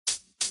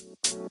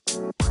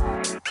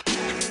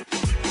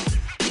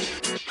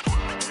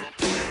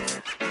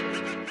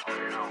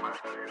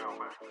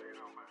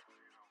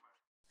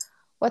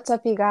What's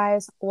up, you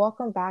guys?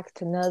 Welcome back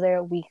to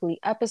another weekly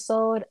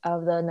episode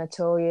of the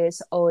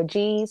Notorious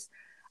OGs.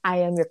 I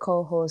am your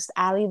co-host,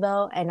 Ali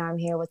Bell, and I'm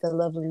here with the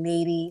lovely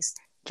ladies,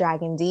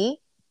 Dragon D.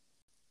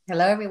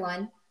 Hello,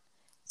 everyone.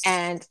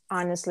 And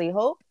Honestly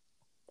Hope.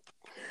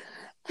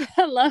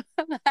 Hello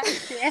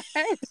again.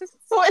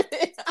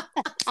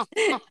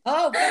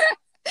 Oh,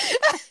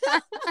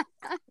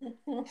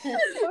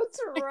 What's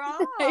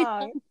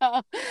wrong?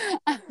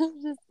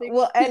 Just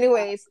Well,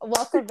 anyways,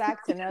 welcome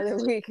back to another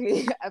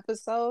weekly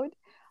episode.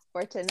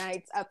 For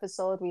tonight's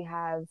episode, we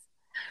have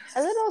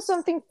a little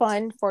something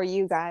fun for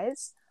you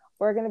guys.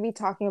 We're going to be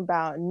talking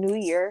about New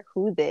Year,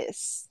 who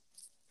this?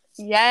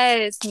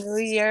 Yes, New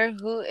Year.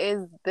 Who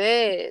is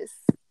this?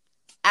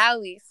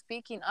 Allie,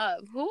 speaking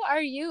of, who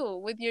are you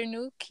with your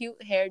new cute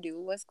hairdo?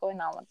 What's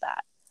going on with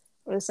that?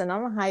 Listen,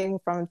 I'm hiding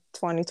from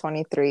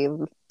 2023.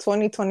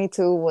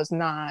 2022 was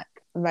not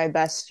my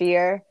best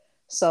year.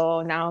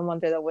 So now I'm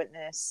under the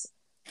witness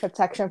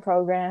protection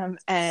program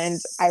and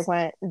I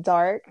went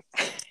dark.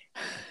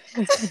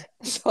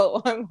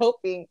 So I'm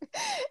hoping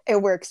it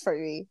works for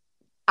me.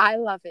 I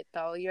love it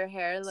though. Your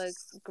hair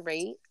looks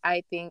great.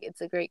 I think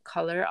it's a great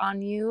color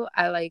on you.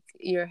 I like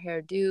your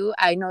hairdo.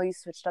 I know you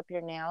switched up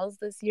your nails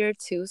this year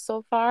too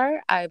so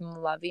far. I'm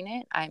loving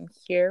it. I'm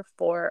here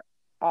for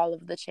all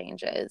of the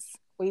changes.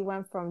 We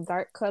went from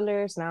dark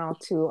colors now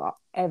to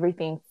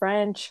everything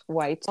French,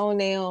 white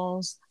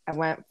toenails. I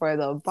went for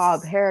the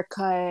bob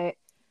haircut,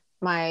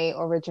 my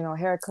original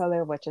hair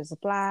color, which is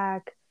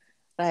black.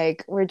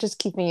 Like, we're just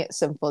keeping it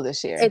simple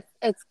this year.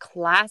 It's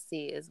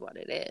classy is what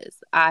it is.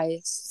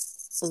 I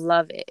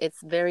love it. It's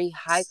very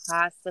high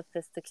class,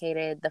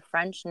 sophisticated. The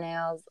French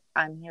nails,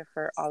 I'm here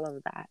for all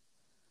of that.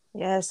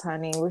 Yes,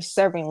 honey. We're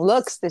serving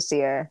looks this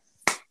year.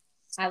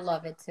 I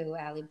love it too,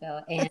 Ali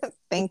Bell. And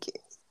Thank you.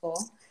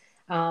 cool.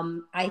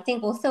 I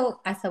think also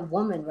as a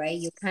woman, right?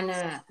 You kind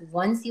of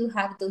once you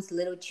have those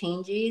little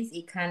changes,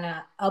 it kind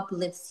of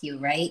uplifts you,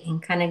 right? And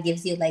kind of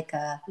gives you like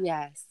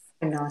Yes.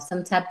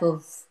 some type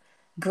of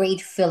great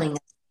feeling of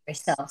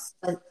yourself,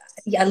 but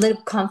a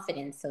little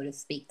confidence, so to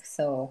speak.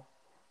 So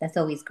that's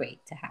always great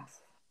to have.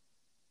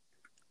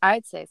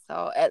 I'd say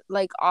so.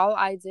 Like all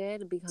I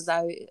did, because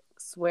I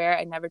swear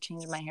I never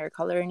changed my hair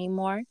color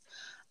anymore.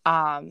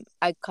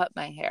 I cut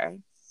my hair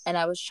and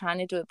I was trying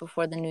to do it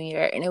before the new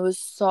year and it was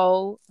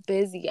so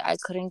busy. I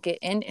couldn't get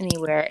in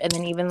anywhere. And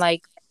then even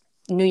like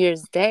New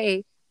Year's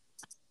Day,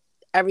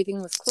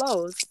 everything was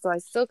closed. So I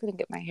still couldn't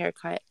get my hair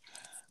cut.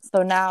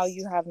 So now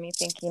you have me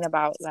thinking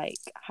about like,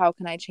 how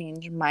can I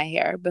change my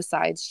hair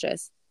besides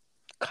just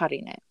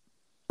cutting it?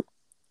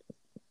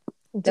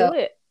 Do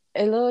it.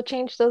 A little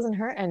change doesn't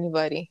hurt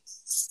anybody.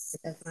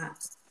 It does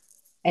not.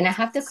 And I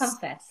have to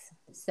confess.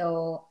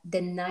 So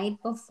the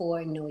night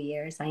before New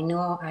Year's, I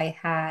know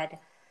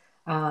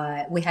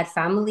we had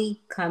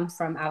family come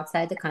from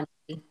outside the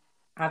country.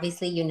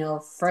 Obviously,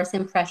 first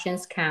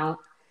impressions count.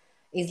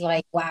 It's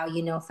like, wow,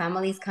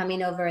 family's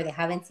coming over. They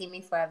haven't seen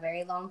me for a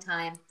very long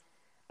time.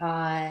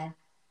 I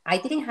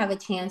didn't have a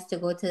chance to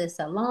go to the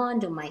salon,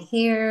 do my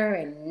hair,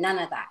 and none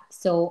of that.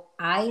 So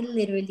I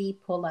literally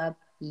pull up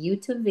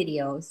YouTube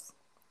videos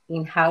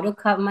in how to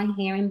cut my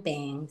hair in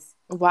bangs.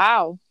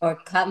 Wow. Or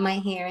cut my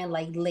hair in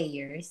like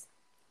layers.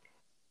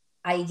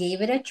 I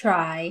gave it a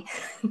try.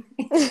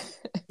 Did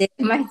it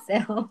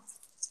myself.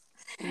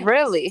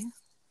 Really?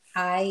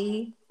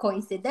 I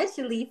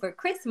coincidentally for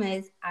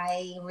Christmas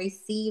I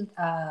received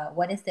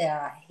what is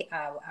that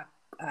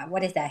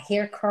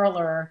hair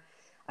curler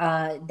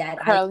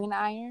curling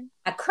iron?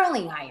 A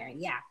curling iron,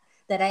 yeah,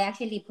 that I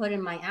actually put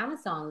in my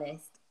Amazon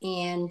list,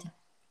 and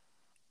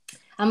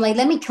I'm like,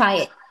 let me try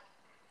it.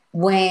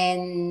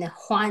 When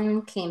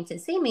Juan came to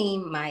see me,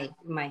 my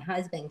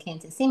husband came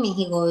to see me,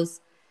 he goes,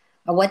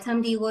 what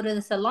time do you go to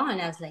the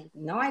salon? I was like,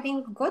 no, I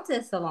didn't go to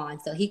the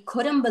salon. So he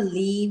couldn't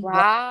believe.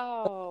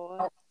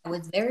 Wow. I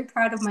was very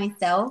proud of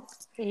myself.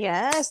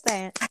 Yes,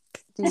 that.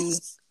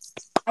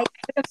 I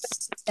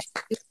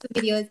YouTube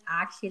videos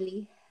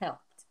actually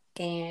helped.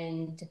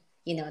 And,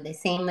 the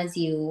same as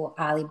you,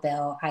 Ali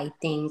Bell, I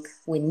think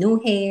with new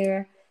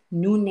hair,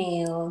 new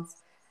nails,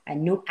 a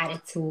new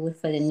attitude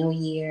for the new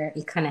year,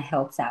 it kind of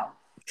helps out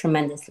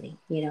tremendously,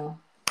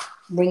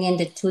 bring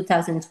into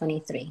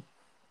 2023.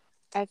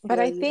 But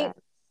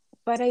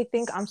I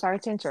think I'm sorry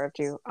to interrupt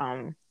you,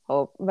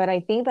 Hope, but I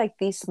think like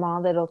these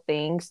small little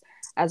things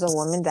as a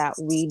woman that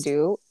we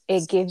do,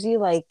 it gives you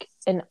like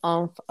an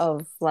oomph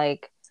of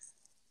like,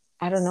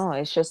 I don't know,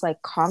 it's just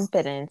like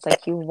confidence.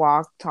 Like you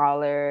walk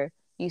taller,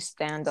 you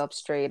stand up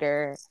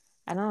straighter.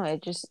 I don't know,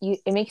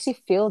 it makes you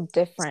feel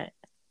different.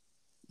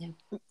 Yeah.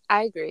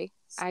 I agree.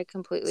 I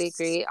completely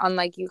agree.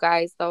 Unlike you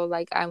guys though,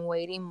 like I'm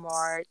waiting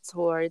more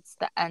towards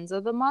the end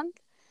of the month.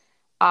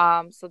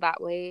 So that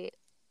way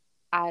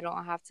I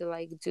don't have to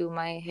like do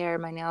my hair,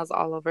 my nails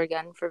all over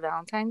again for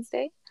Valentine's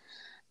Day.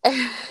 so,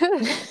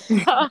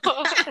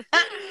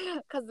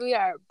 because we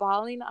are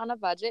balling on a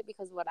budget.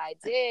 Because what I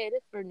did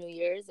for New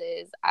Year's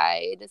is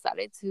I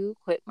decided to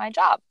quit my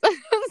job.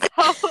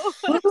 so,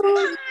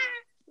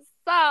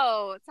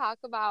 so talk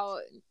about,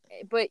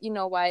 but you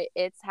know what?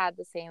 It's had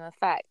the same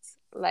effect.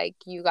 Like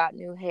you got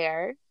new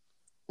hair,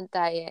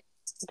 Diana,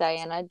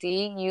 Diana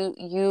D.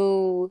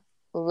 You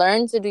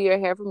learn to do your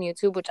hair from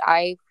YouTube, which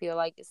I feel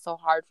like is so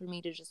hard for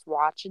me to just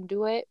watch and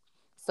do it.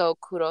 So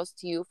kudos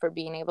to you for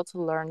being able to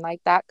learn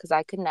like that because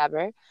I could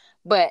never.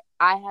 But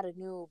I had a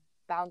new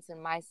bounce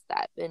in my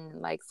step,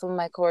 and like some of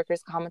my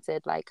coworkers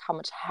commented like how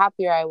much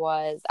happier I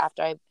was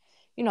after I,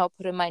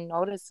 put in my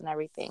notice and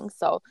everything.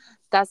 So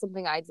that's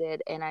something I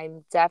did, and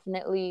I'm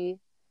definitely,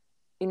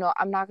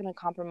 I'm not going to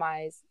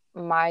compromise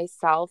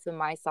myself and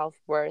my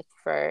self-worth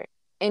for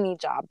any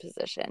job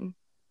position.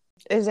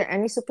 Is there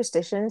any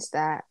superstitions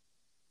that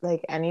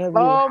like any of you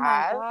Oh my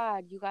have?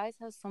 God, you guys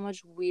have so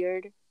much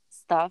weird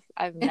stuff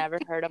I've never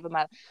heard of in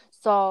my life.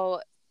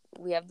 So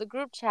we have the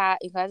group chat.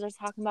 You guys are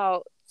talking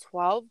about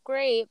 12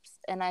 grapes,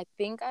 and I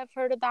think I've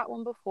heard of that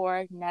one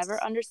before.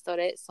 Never understood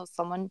it. So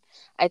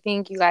I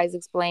think you guys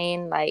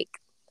explain like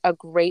a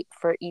grape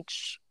for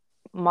each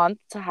month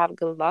to have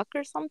good luck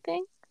or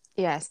something.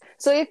 Yes.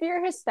 So if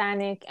you're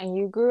Hispanic and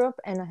you grew up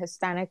in a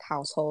Hispanic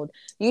household,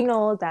 you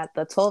know that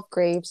the 12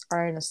 grapes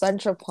are an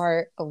essential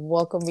part of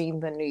welcoming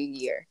the new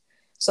year.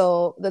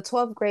 So the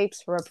 12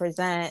 grapes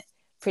represent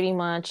pretty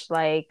much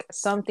like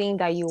something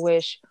that you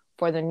wish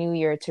for the new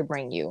year to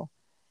bring you.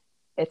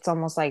 It's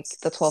almost like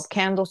the 12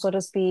 candles, so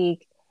to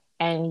speak.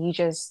 And you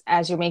just,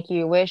 as you're making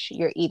your wish,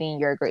 you're eating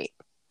your grape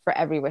for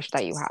every wish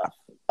that you have.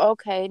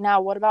 Okay,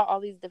 now what about all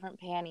these different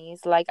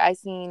panties? Like I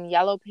seen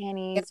yellow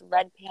panties,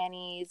 red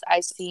panties. I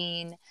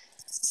seen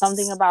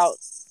something about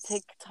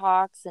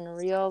TikToks and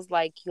reels.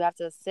 Like you have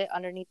to sit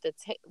underneath the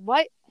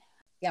what?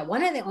 Yeah,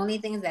 one of the only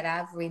things that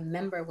I've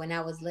remember when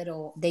I was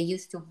little, they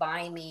used to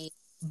buy me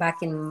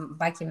back in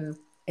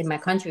my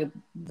country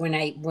when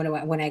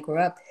I grew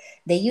up.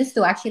 They used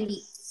to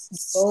actually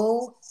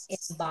go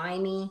and buy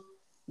me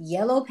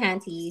yellow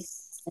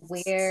panties to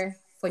wear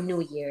for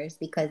New Year's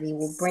because it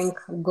will bring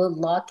good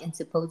luck and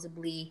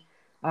supposedly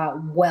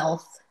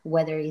wealth,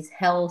 whether it's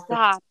health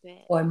Stop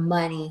it. or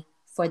money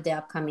for the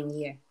upcoming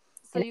year.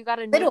 So And you got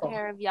a new little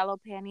pair of yellow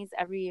panties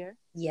every year?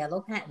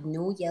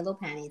 new yellow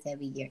panties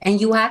every year,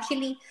 and you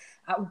actually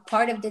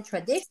part of the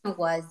tradition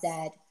was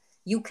that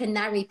you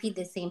cannot repeat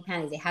the same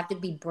panties; they have to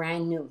be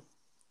brand new.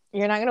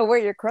 You're not going to wear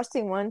your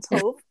crusty ones,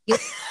 Hope. You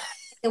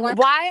the one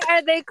Why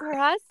are they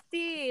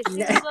crusty? She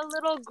was a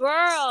little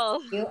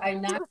girl. you are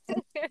not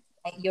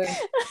you're not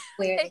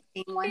wear I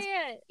the same ones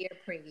can't. year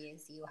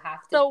previous. You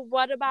have to. So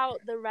what about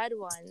the red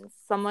ones?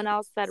 Someone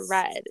else said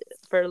red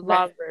for Red.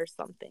 love or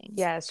something.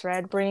 Yes,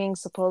 red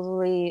brings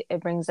supposedly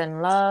it brings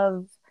in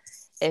love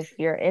if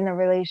you're in a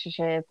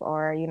relationship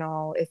or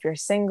if you're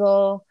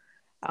single.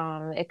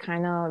 It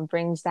kind of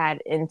brings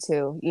that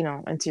into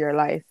your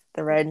life,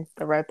 the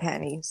red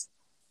panties.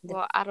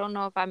 Well, I don't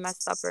know if I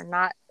messed up or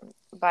not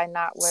by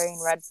not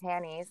wearing red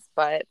panties,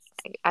 but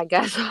I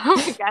guess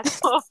I guess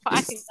we'll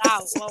find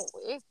out, won't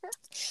we?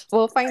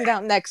 We'll find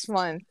out next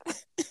month.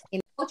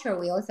 In culture,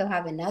 we also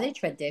have another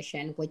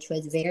tradition which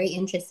was very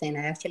interesting.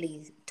 I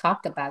actually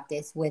talked about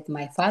this with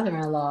my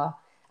father-in-law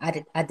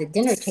at the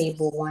dinner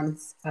table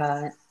once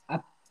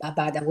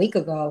about a week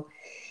ago,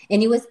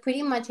 and it was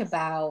pretty much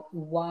about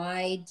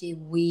why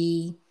did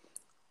we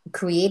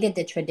created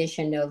the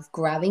tradition of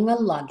grabbing a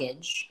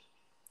luggage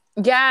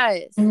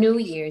Yes. New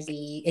Year's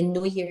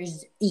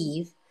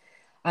Eve,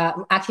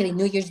 actually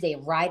New Year's Day,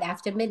 right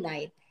after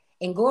midnight,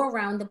 and go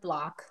around the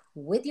block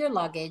with your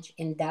luggage,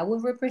 and that will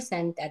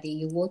represent that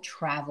you will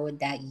travel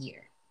that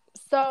year.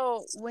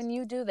 So when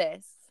you do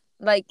this,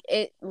 like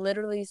it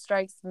literally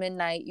strikes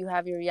midnight, you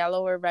have your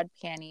yellow or red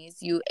panties,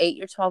 you ate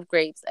your 12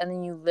 grapes, and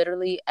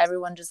then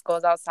everyone just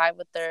goes outside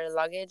with their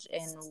luggage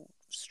and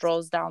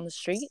strolls down the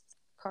street.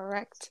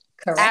 Correct.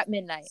 Correct. At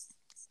midnight.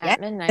 Yeah.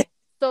 At midnight.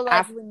 So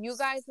like when you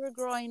guys were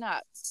growing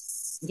up,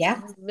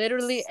 Yeah. you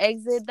literally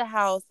exit the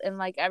house and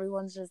like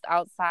everyone's just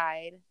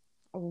outside.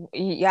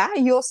 Yeah,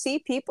 you'll see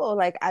people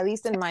like at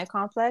least in my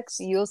complex,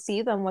 you'll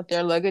see them with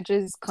their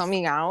luggages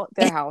coming out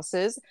their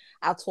houses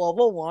at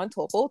 12:01,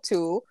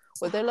 12:02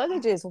 with their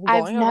luggages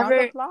going around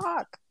the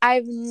block.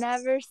 I've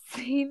never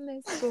seen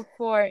this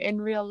before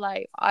in real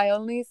life. I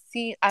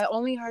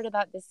only heard of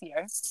that this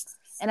year,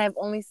 and I've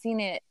only seen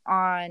it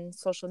on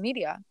social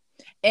media.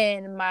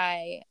 And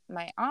my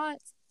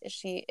aunt,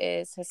 she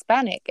is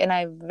Hispanic, and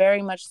I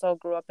very much so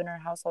grew up in her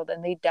household,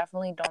 and they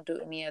definitely don't do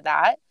any of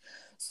that.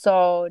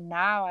 So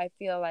now I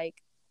feel like,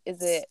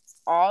 is it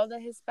all the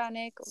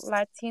Hispanic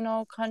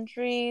Latino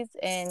countries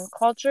and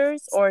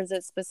cultures, or is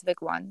it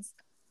specific ones?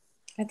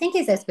 I think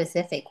it's a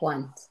specific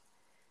one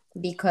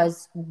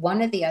because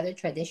one of the other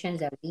traditions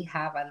that we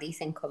have, at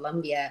least in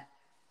Colombia,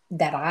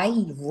 that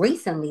I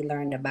recently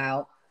learned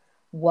about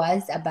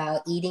was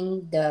about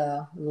eating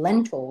the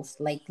lentils,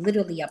 like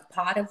literally a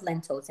pot of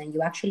lentils, and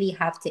you actually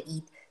have to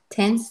eat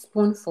 10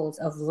 spoonfuls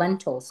of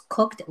lentils,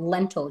 cooked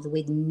lentils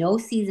with no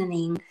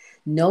seasoning,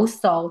 no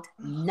salt,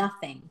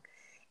 nothing.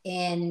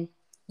 And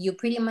you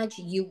pretty much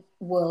you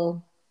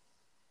will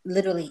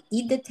literally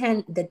eat the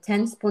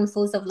 10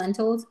 spoonfuls of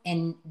lentils,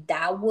 and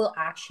that will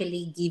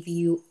actually give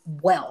you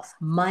wealth,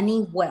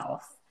 money,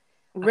 wealth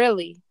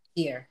Really?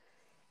 here.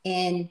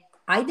 And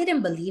I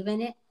didn't believe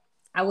in it.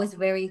 I was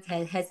very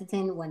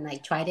hesitant when I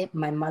tried it.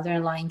 My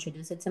mother-in-law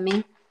introduced it to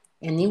me,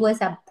 and it was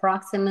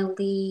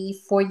approximately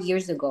 4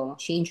 years ago.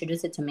 She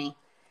introduced it to me,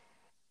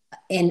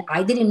 and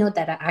I didn't know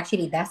that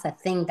actually that's a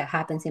thing that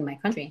happens in my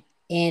country.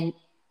 And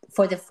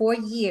for the 4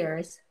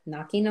 years,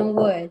 knocking on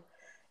wood,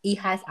 it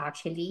has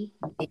actually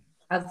been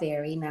a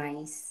very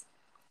nice,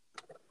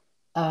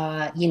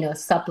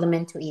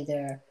 supplement to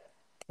either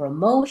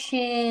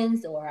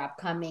promotions or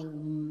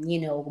upcoming,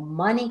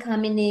 money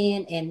coming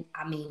in. And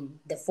I mean,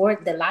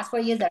 the last 4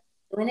 years that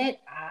I'm doing it,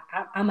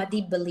 I'm a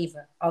deep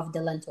believer of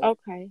the lentil.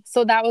 Okay.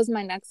 So that was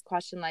my next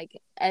question. Like,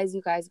 as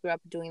you guys grew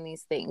up doing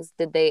these things,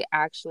 did they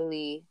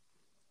actually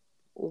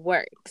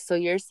work? So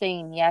you're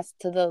saying yes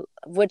to the,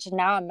 which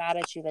now I'm mad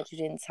at you that you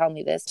didn't tell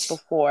me this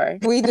before.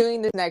 We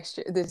doing this next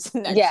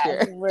Yes,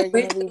 year. we're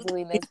gonna be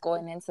doing this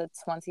going into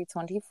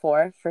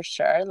 2024 for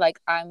sure. Like,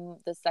 I'm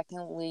the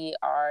second we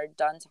are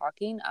done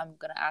talking, I'm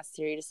gonna ask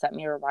Siri to set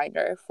me a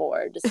reminder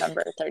for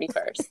December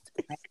 31st.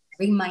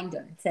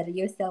 Reminder. Set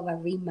yourself a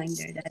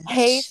reminder that.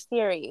 Hey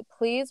Siri,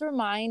 please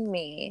remind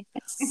me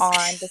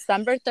on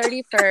December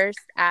 31st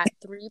at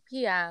 3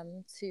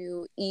 p.m.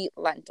 to eat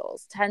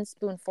lentils, 10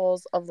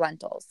 spoonfuls of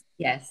lentils.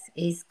 Yes,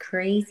 it's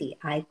crazy.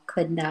 I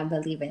could not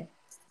believe it.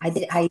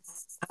 I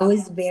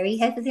was very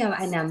hesitant,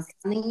 and I'm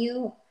telling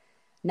you,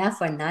 not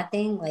for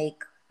nothing.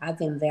 Like, I've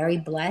been very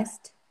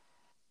blessed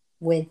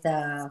with,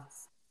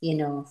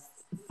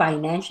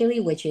 financially,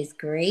 which is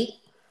great.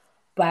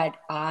 But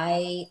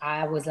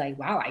I was like,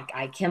 wow,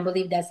 I can't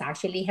believe that's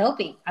actually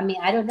helping. I mean,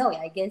 I don't know.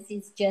 I guess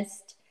it's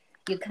just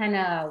you kind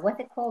of, what's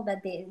it called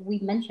that we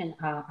mentioned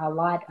a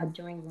lot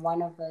during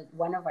one of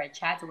our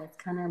chats. It was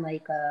kind of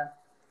like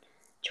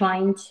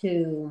trying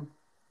to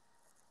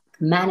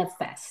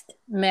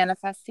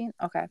Manifesting.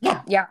 Okay.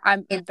 yeah. Yeah,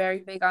 I'm And very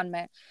big on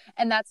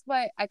and that's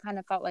what I kind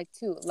of felt like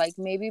too. Like,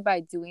 maybe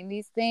by doing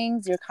these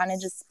things, you're kind of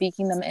just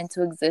speaking them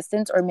into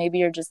existence, or maybe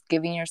you're just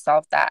giving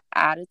yourself that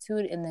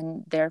attitude and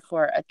then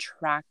therefore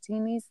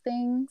attracting these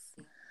things,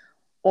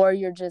 or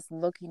you're just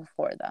looking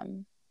for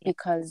them yeah,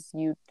 because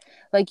you,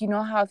 like, you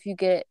know how if you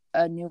get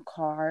a new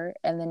car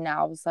and then now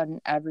all of a sudden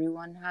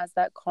everyone has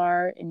that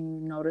car and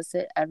you notice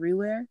it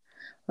everywhere,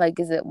 like,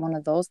 is it one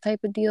of those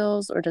type of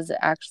deals, or does it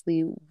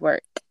actually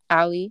work?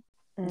 Ali,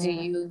 do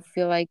Mm. you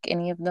feel like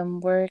any of them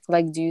work?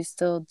 Like, do you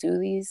still do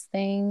these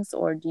things,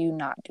 or do you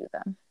not do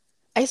them?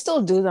 I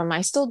still do them.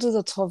 I still do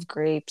the 12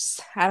 grapes.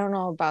 I don't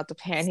know about the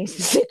panties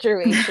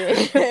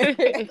situation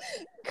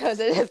because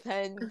it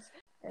depends.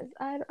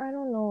 I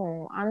don't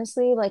know.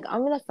 Honestly, like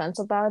I'm on the fence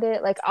about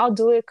it. Like I'll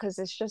do it because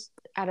it's just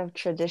out of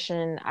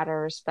tradition, out of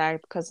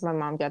respect, because my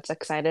mom gets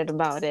excited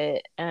about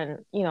it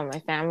and my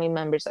family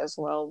members as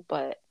well.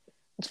 But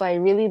if I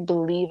really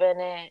believe in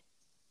it,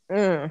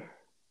 mm,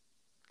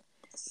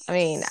 I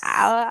mean,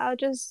 I'll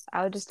just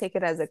take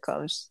it as it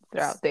comes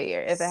throughout the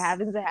year. If it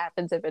happens, it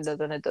happens. If it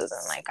doesn't, it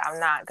doesn't. Like I'm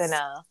not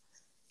gonna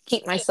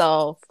keep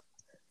myself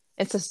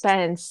in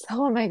suspense.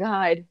 Oh my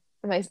God,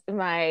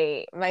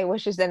 my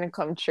wishes didn't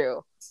come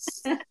true.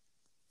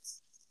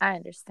 I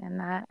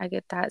understand that. I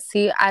get that.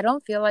 See, I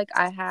don't feel like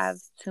I have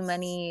too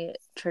many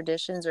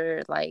traditions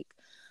or like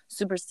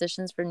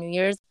superstitions for New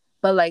Year's,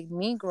 but like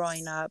me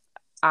growing up,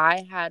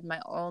 I had my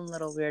own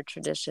little weird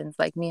traditions.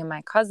 Like, me and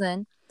my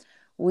cousin,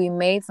 we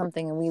made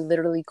something and we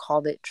literally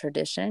called it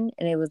tradition.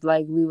 And it was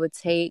like we would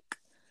take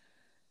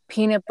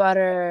peanut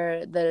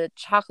butter, the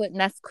chocolate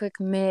Nesquik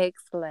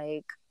mix,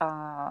 like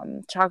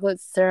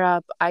chocolate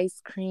syrup,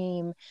 ice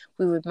cream.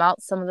 We would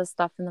melt some of the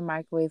stuff in the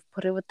microwave,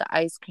 put it with the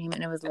ice cream,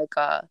 and it was like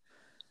a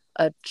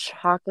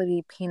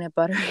chocolatey peanut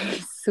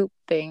buttery soup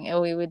thing, and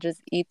we would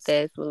just eat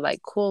this with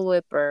like Cool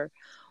Whip or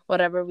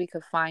whatever we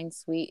could find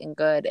sweet and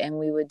good, and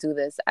we would do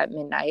this at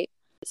midnight.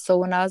 So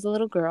when I was a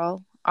little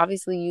girl,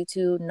 obviously you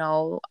two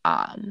know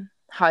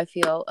how I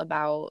feel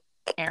about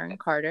Aaron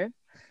Carter,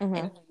 Mm-hmm.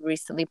 and he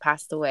recently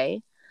passed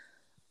away,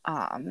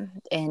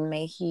 and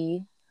may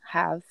he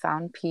have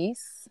found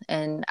peace,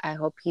 and I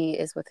hope he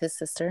is with his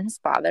sister and his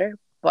father.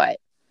 But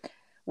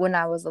when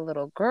I was a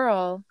little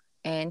girl,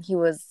 and he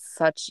was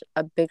such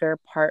a bigger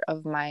part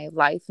of my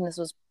life, and this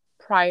was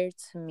prior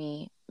to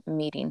me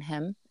meeting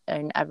him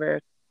and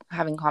ever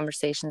having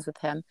conversations with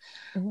him.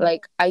 Mm-hmm.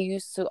 Like, I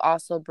used to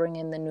also bring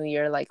in the new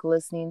year, like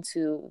listening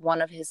to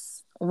one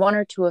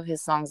or two of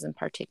his songs in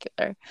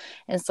particular.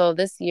 And so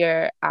this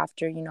year,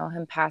 after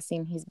him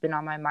passing, he's been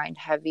on my mind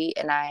heavy,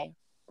 and I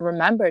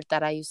remembered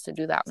that I used to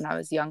do that when I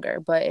was younger.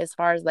 But as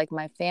far as like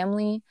my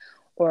family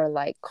or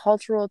like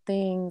cultural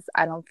things,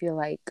 I don't feel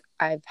like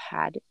I've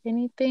had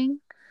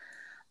anything.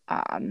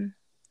 Um,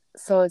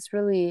 so it's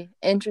really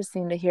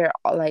interesting to hear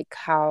like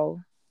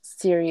how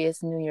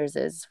serious New Year's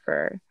is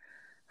for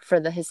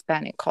the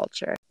Hispanic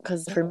culture.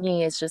 Because for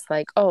me, it's just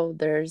like, oh,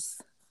 there's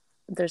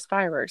there's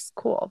fireworks,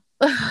 cool.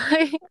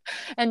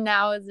 And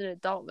now as an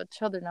adult with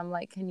children, I'm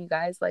like, can you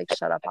guys like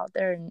shut up out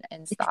there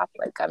and stop?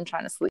 Like, I'm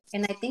trying to sleep.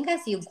 And I think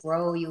as you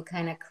grow, you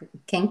kind of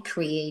can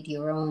create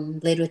your own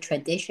little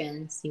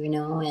traditions,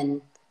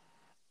 and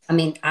I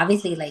mean,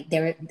 obviously, like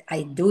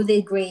I do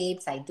the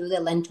grapes, I do the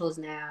lentils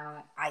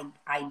now.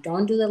 I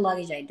don't do the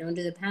luggage, I don't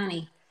do the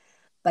panty.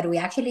 But we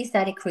actually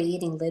started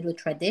creating little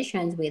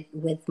traditions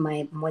with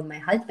my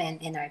husband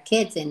and our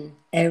kids. And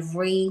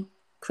every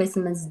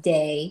Christmas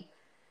day,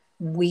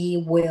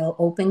 we will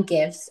open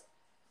gifts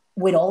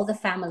with all the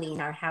family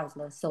in our house.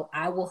 So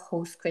I will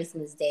host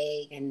Christmas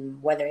Day,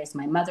 and whether it's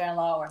my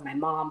mother-in-law or my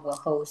mom will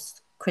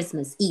host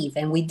Christmas Eve,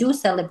 and we do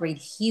celebrate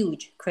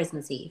huge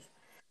Christmas Eve.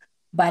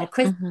 But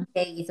Christmas Mm-hmm.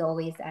 Day is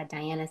always at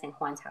Diana's and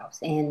Juan's house,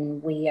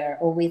 and we are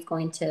always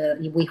going to.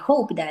 We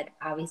hope that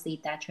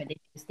obviously that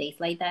tradition stays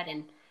like that,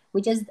 and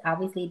we just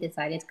obviously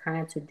decided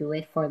kind of to do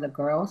it for the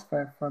girls,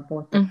 for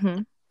both the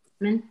Mm-hmm.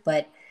 women.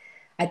 But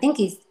I think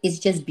it's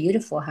just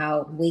beautiful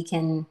how we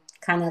can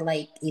kind of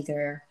like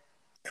either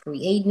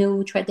create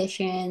new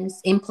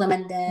traditions,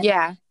 implement them,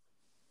 Yeah.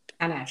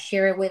 kind of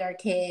share it with our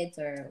kids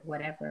or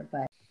whatever.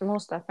 But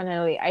Most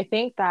definitely. I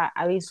think that,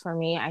 at least for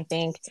me, I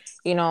think,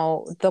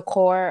 the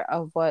core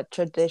of what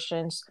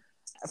traditions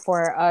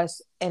for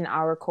us in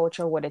our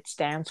culture, what it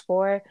stands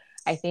for,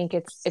 I think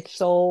it's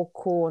so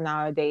cool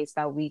nowadays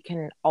that we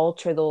can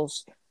alter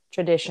those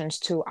traditions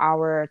to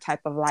our type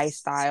of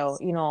lifestyle,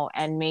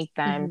 and make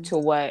them mm-hmm. to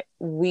what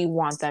we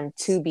want them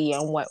to be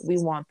and what we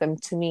want them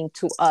to mean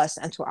to us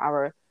and to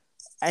our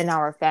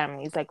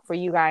families. Like for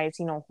you guys,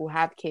 who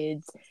have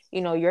kids,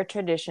 your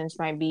traditions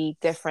might be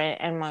different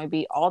and might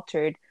be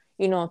altered,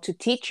 to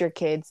teach your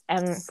kids.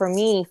 And for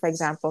me, for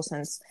example,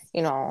 since,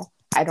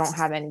 I don't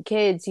have any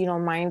kids,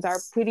 mines are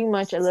pretty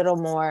much a little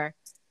more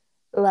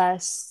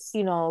less,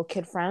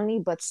 kid friendly,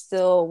 but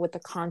still with the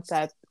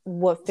concept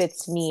what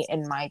fits me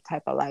in my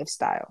type of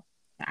lifestyle.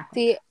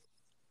 Exactly. See,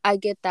 I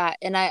get that,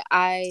 and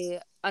I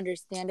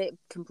understand it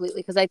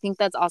completely, because I think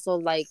that's also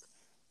like,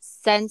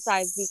 since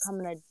I've become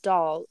an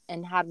adult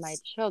and had my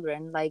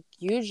children, like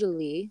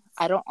usually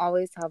I don't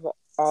always have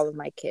all of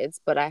my kids,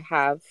 but I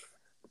have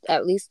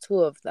at least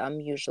two of them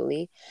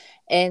usually.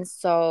 And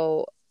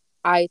so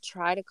I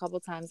tried a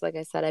couple times. Like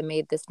I said, I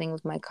made this thing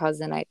with my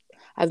cousin.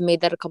 I've made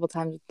that a couple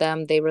times with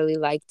them. They really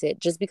liked it,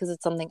 just because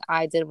it's something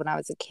I did when I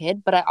was a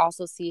kid. But I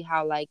also see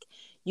how like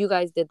you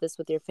guys did this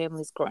with your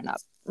families growing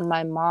up.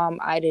 My mom,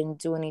 I didn't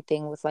do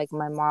anything with like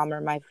my mom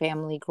or my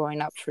family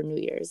growing up for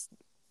New Year's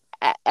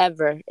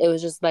ever. It was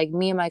just like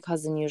me and my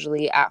cousin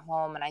usually at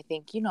home. And I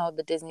think,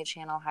 the Disney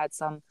Channel had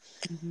some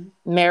Mm-hmm.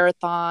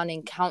 marathon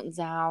and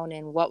countdown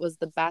and what was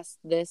the best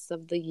this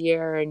of the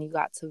year, and you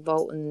got to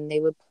vote, and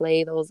they would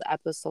play those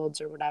episodes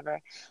or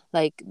whatever,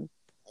 like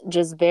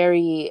just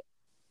very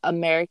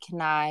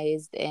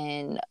Americanized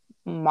and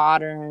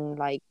modern,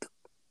 like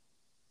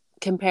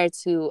compared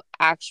to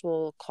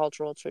actual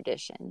cultural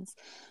traditions.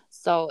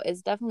 So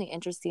it's definitely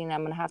interesting.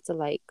 I'm gonna have to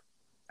like,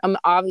 I'm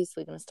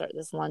obviously gonna start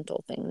this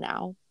lentil thing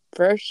now,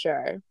 for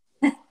sure.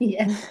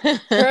 Yeah.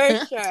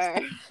 For sure.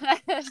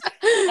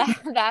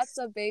 That's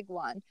a big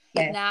one.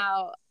 Yes.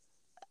 Now,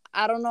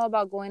 I don't know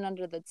about going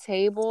under the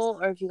table,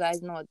 or if you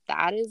guys know what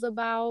that is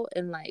about,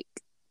 and like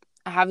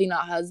having a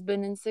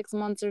husband in 6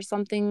 months or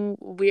something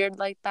weird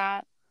like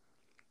that.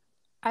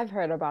 I've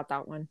heard about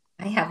that one.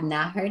 I have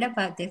not heard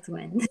about this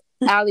one.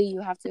 Allie,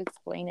 you have to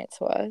explain it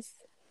to us.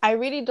 I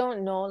really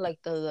don't know like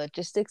the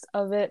logistics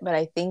of it, but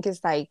I think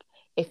it's like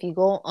if you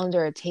go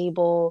under a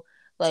table,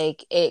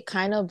 like it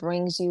kind of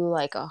brings you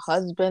like a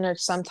husband or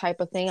some type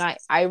of thing.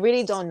 I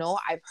really don't know.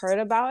 I've heard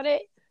about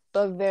it,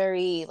 but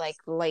very like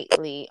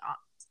lightly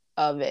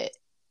of it.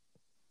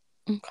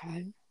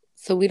 Okay.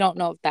 So we don't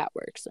know if that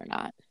works or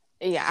not.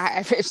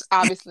 Yeah, it's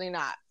obviously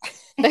not.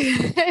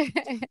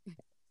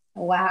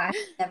 Wow, I've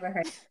never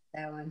heard of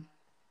that one.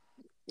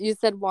 You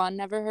said Juan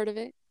never heard of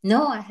it?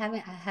 No, I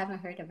haven't. I haven't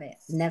heard of it.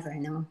 Never.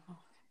 No.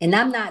 And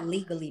I'm not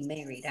legally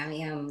married. I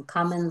am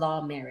common law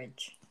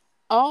marriage.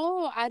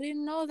 Oh, I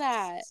didn't know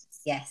that.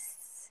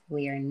 Yes,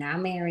 we are not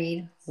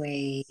married.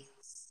 We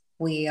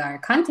are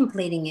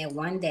contemplating it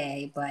one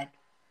day, but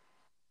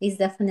it's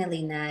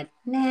definitely not.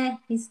 Nah,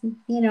 it's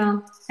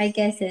I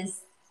guess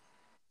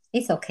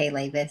it's okay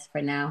like this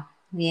for now.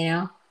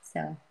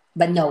 So,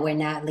 but no, we're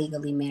not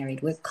legally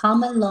married. We're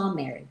common law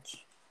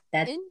marriage.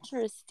 That's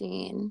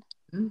Interesting.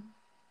 mm,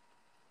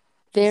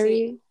 See,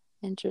 Very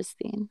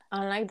interesting.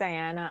 unlike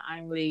Diana,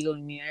 I'm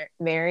legally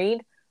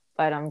married,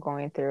 but I'm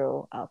going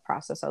through a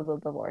process of the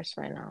divorce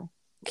right now.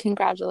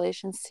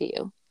 Congratulations to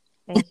you.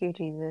 Thank you,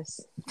 Jesus.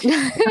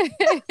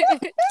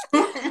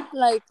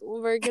 Like,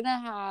 we're gonna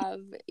have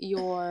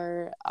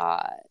your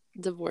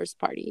divorce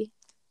party.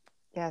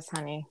 Yes,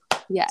 honey.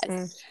 Yes.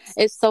 Mm.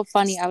 It's so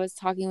funny. I was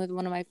talking with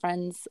one of my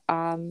friends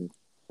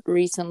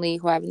recently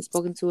who I haven't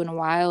spoken to in a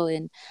while,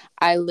 and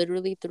I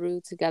literally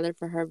threw together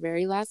for her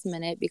very last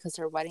minute because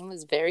her wedding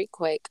was very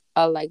quick,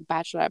 a like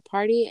bachelorette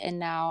party, and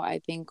now I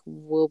think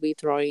we'll be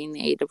throwing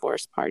a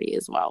divorce party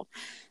as well.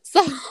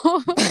 So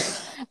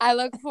I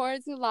look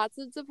forward to lots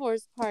of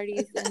divorce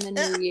parties in the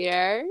new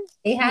year.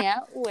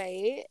 Can't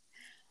wait.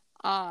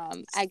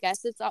 I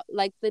guess it's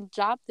like the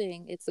job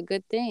thing. It's a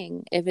good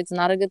thing. If it's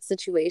not a good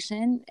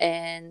situation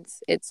and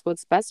it's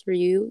what's best for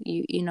you,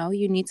 you know,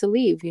 you need to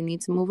leave. You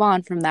need to move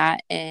on from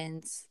that,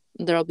 and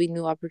there'll be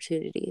new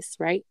opportunities,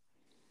 right?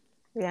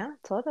 Yeah,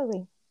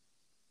 totally.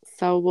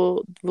 So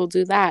we'll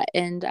do that.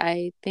 And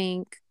I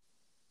think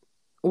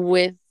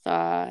with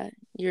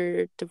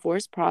your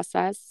divorce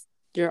process,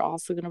 you're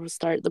also going to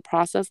start the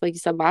process like you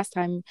said last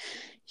time.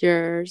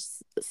 You're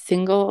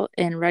single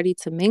and ready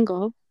to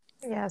mingle.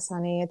 Yes,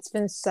 honey. It's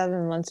been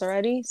 7 months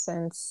already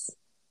since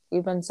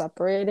we've been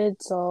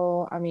separated.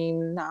 So, I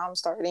mean, now I'm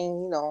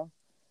starting,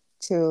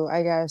 to,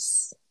 I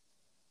guess,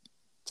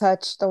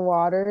 touch the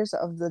waters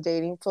of the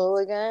dating pool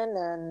again.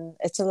 And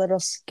it's a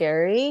little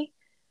scary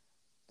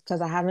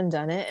because I haven't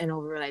done it in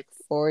over like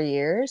 4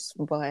 years.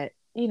 But,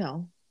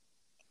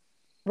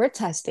 we're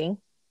testing.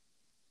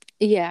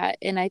 Yeah,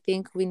 and I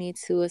think we need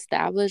to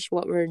establish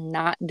what we're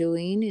not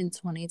doing in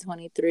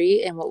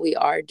 2023 and what we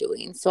are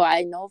doing. So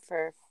I know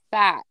for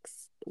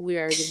facts we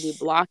are going to be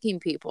blocking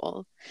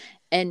people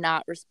and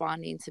not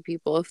responding to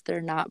people if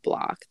they're not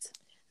blocked.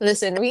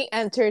 Listen, we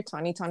entered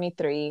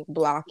 2023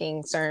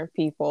 blocking certain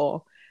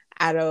people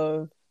out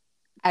of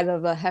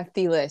a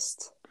hefty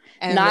list.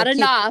 And not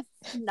enough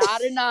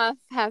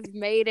have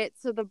made it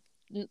to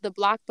the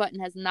block button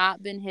has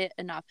not been hit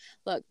enough.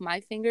 Look, my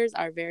fingers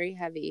are very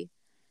heavy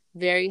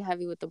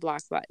with the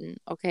block button,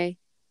 okay?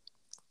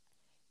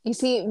 You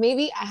see,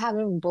 maybe I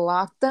haven't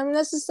blocked them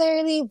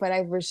necessarily, but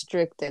I've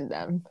restricted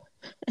them.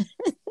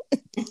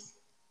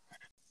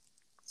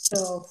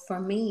 So for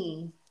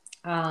me,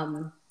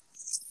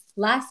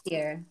 last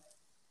year,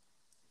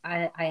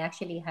 I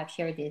actually have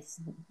shared this,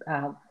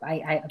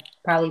 I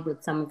probably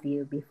with some of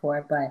you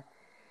before, but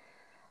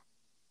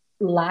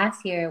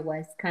last year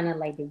was kind of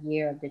like the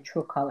year of the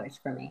true colors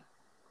for me.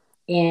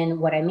 And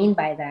what I mean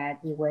by that,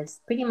 it was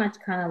pretty much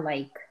kind of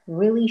like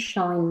really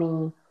showing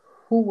me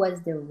who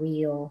was the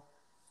real,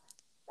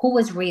 who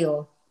was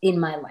real in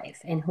my life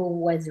and who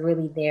was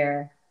really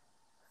there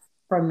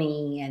for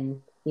me,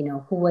 and,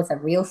 who was a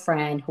real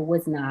friend, who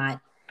was not.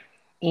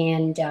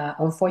 And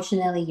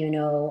unfortunately,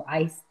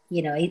 I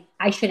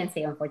shouldn't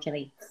say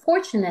unfortunately.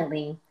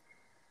 Fortunately,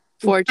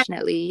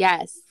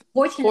 yes.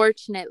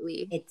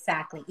 Fortunately.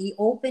 Exactly. It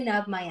opened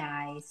up my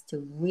eyes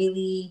to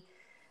really,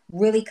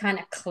 really kind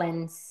of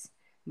cleanse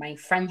my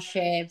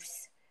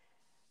friendships,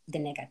 the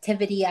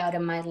negativity out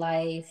of my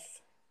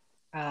life,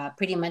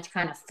 pretty much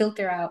kind of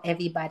filter out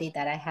everybody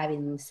that I have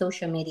in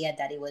social media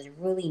that it was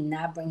really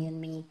not bringing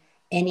me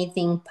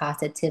anything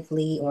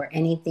positively or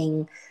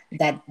anything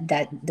that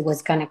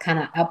was gonna kind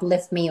of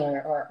uplift me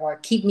or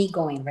keep me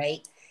going,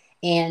 right?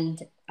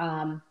 And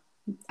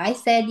I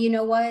said, you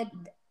know what?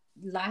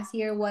 Last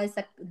year was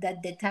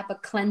the type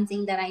of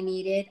cleansing that I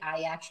needed.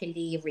 I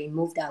actually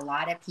removed a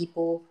lot of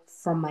people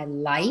from my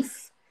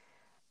life.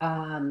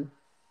 Um,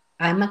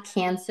 I'm a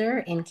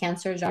Cancer, and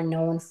Cancers are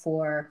known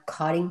for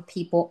cutting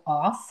people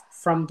off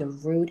from the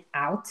root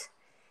out.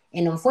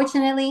 And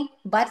unfortunately,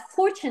 but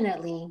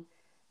fortunately,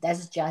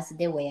 that's just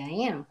the way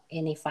I am.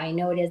 And if I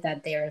notice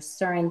that there are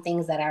certain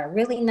things that are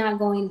really not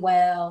going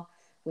well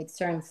with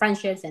certain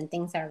friendships and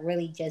things are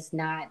really just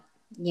not,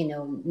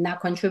 not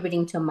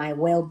contributing to my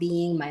well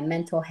being, my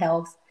mental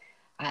health,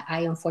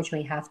 I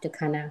unfortunately have to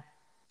kind of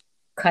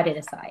cut it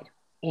aside.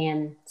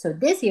 And so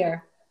this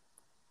year,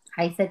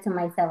 I said to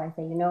myself, I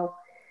said,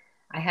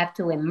 I have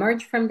to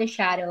emerge from the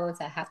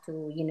shadows. I have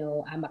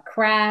to, I'm a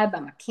crab,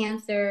 I'm a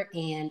Cancer,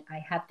 and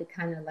I have to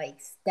kind of like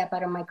step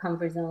out of my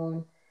comfort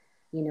zone,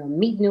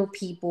 meet new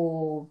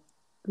people,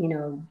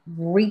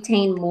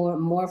 retain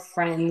more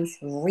friends,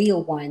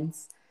 real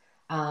ones,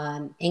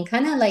 and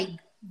kind of like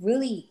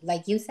really,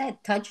 like you said,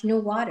 touch new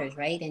waters,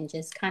 right? And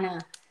just kind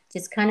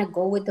of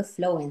go with the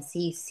flow and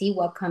see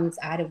what comes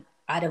out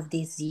of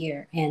this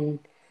year. And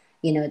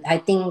I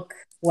think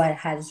what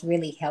has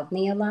really helped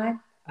me a lot,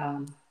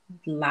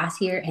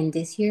 last year and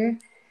this year,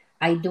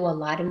 I do a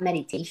lot of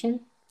meditation,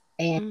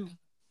 and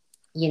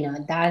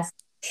Mm.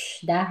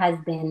 that has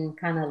been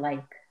kind of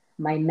like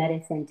my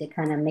medicine to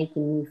kind of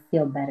making me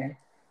feel better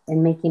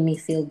and making me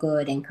feel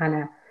good and kind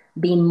of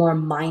being more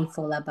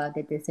mindful about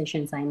the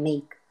decisions I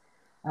make,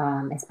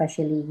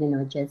 especially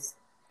just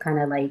kind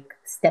of like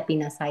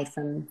stepping aside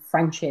from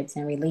friendships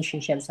and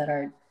relationships that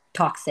are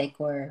toxic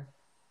or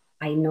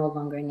I no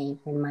longer need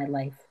in my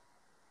life.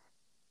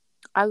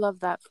 I love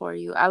that for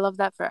you. I love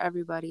that for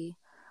everybody.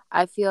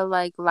 I feel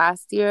like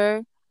last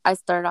year I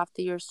started off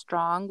the year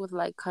strong with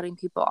like cutting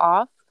people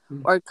off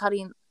or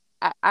cutting.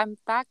 I'm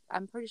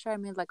pretty sure I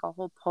made like a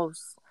whole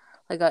post,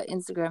 like an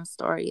Instagram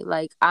story.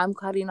 Like I'm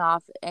cutting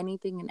off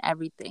anything and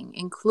everything,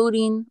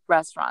 including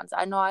restaurants.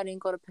 I know I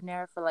didn't go to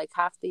Panera for like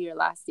half the year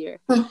last year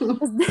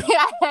because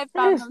I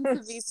found them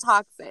to be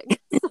toxic.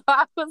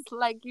 I was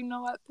like, you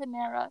know what,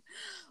 Panera,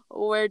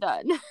 we're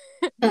done.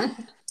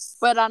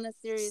 But on a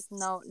serious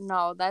note,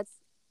 no,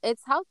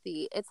 it's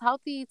healthy. It's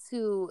healthy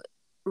to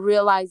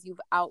realize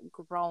you've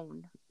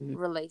outgrown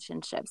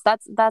relationships.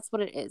 That's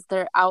what it is.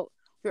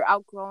 You're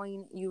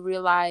outgrowing, you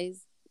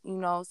realize,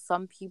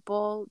 some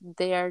people,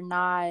 they're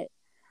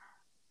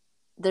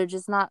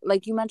just not,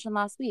 like you mentioned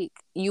last week.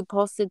 You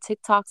posted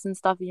TikToks and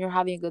stuff and you're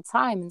having a good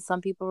time, and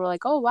some people were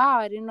like, "Oh wow,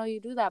 I didn't know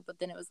you do that." But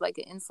then it was like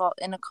an insult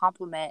and a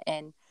compliment,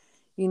 and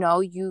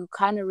you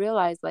kind of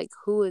realize like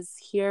who is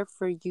here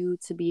for you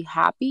to be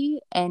happy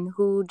and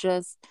who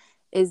just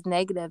is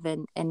negative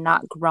and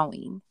not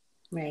growing.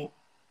 Right.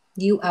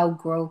 You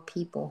outgrow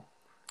people.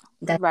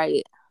 That,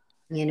 Right.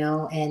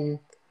 and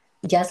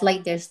just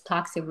like there's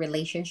toxic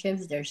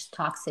relationships, there's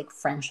toxic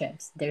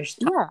friendships. There's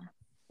Yeah.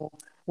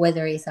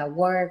 whether it's at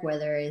work,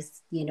 whether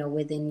it's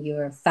within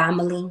your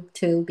family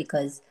too,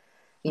 because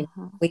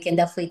we can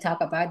definitely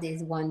talk about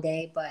this one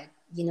day. But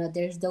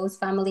there's those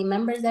family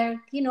members that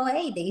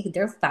hey,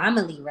 they're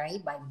family,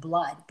 right, by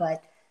blood,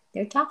 but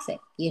they're toxic,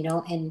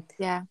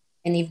 Yeah.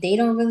 and if they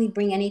don't really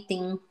bring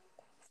anything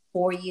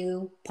for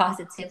you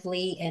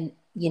positively, and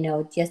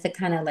just to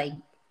kind of like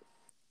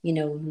you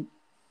know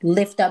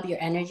lift up your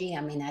energy,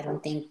 I mean, I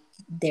don't think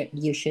that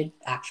you should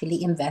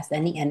actually invest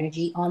any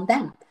energy on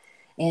them.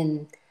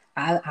 And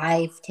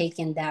I've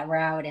taken that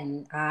route,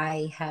 and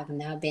I have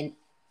now been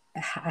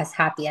as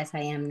happy as I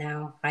am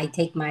now. I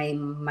take my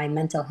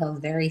mental health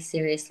very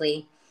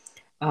seriously,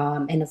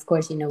 and of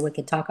course, we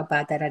could talk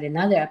about that at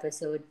another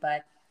episode,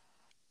 but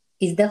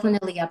it's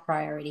definitely a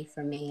priority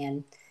for me.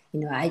 And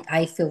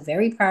I feel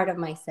very proud of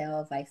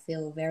myself. I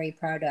feel very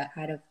proud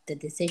out of the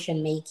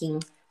decision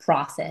making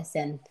process.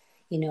 And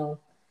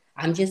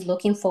I'm just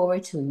looking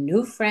forward to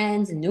new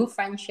friends, new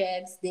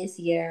friendships this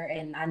year.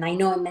 And I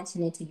know I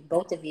mentioned it to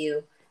both of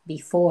you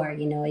before.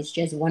 It's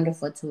just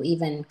wonderful to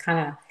even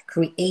kind of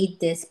create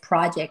this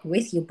project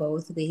with you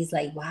both, because it's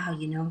like, wow,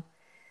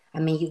 I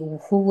mean,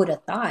 who would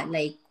have thought?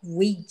 Like,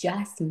 we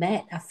just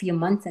met a few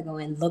months ago,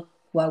 and look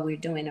what we're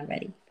doing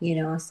already.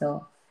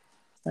 So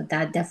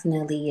that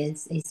definitely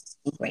is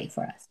great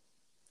for us.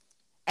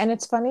 And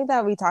it's funny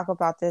that we talk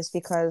about this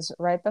because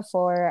right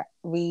before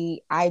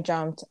I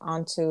jumped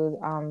onto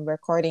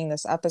recording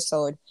this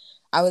episode,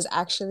 I was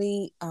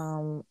actually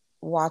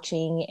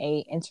watching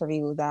a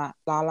interview that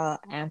Lala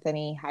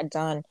Anthony had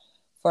done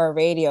for a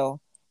radio,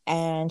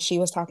 and she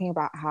was talking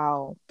about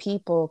how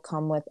people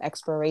come with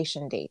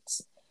expiration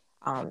dates.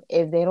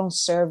 If they don't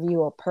serve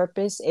you a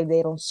purpose, if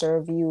they don't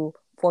serve you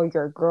for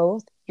your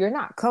growth, you're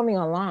not coming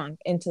along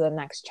into the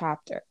next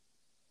chapter.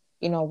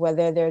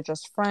 Whether they're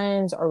just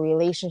friends or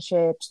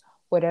relationships,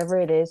 whatever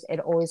it is, it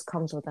always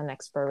comes with an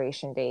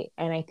expiration date.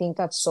 And I think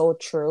that's so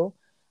true.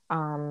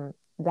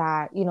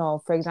 That,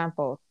 for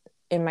example,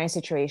 in my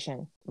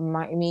situation,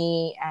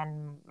 me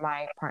and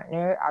my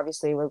partner,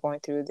 obviously we're going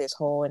through this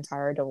whole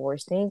entire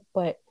divorce thing,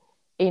 but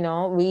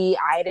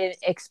I didn't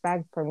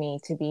expect for me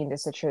to be in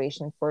this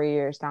situation 4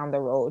 years down the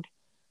road.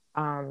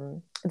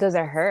 Does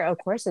it hurt? Of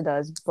course it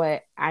does,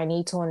 but I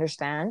need to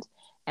understand.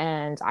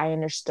 And I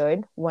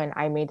understood when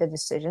I made the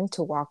decision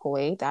to walk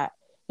away that,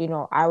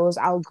 I was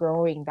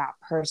outgrowing that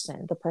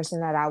person, the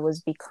person that I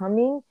was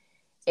becoming.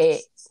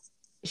 It,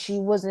 she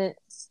wasn't,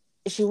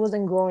 she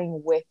wasn't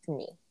growing with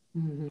me.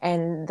 Mm-hmm.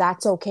 And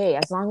that's okay.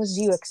 As long as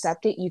you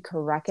accept it, you can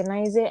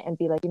recognize it and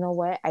be like, you know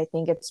what? I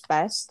think it's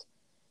best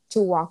to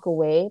walk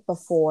away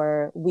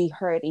before we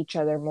hurt each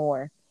other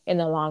more in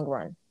the long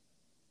run.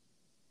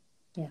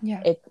 Yeah.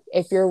 Yeah.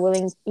 If you're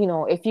willing,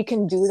 if you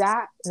can do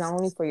that, not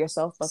only for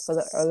yourself but for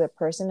the other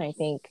person, I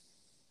think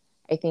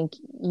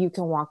you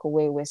can walk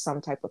away with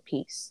some type of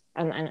peace.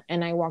 And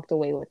I walked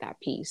away with that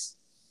peace.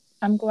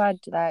 I'm glad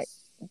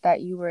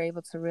that you were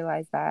able to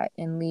realize that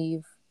and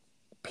leave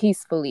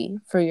peacefully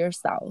for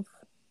yourself.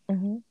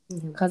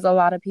 Mm-hmm. Because a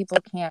lot of people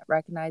can't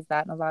recognize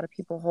that, and a lot of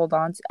people hold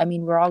on to, I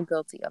mean, we're all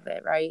guilty of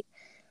it, right?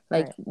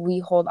 Like, Right. we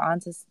hold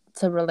on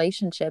to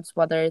relationships,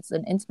 whether it's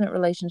an intimate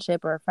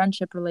relationship or a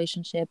friendship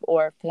relationship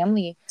or a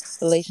family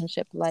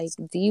relationship, like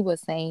Dee was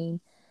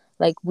saying.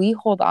 Like, we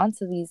hold on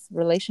to these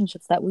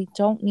relationships that we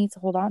don't need to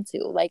hold on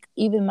to. Like,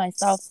 even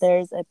myself,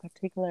 there's a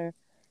particular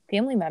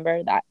family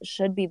member that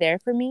should be there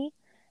for me,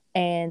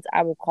 and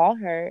I will call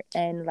her,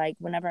 and like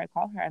whenever I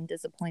call her, I'm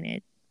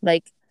disappointed.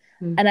 Like,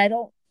 Mm-hmm. and I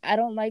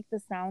don't like the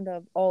sound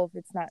of, oh, if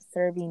it's not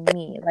serving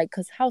me, like,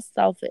 because how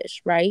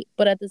selfish, right?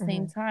 But at the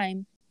same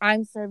time,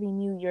 I'm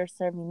serving you, you're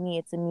serving me.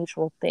 It's a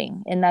mutual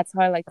thing, and that's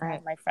how I like to have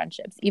Right. my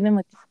friendships,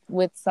 even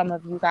with some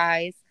of you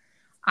guys.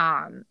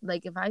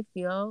 Like, if I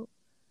feel,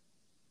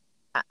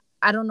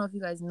 I don't know if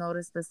you guys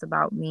noticed this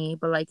about me,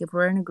 but like, if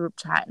we're in a group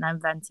chat and I'm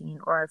venting,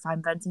 or if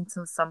I'm venting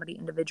to somebody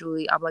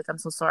individually, I'm like, I'm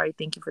so sorry,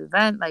 thank you for the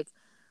vent, like,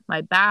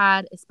 my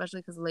bad. Especially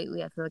because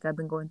lately I feel like I've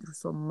been going through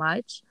so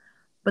much.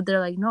 But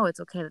they're like, no, it's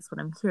okay, that's what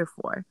I'm here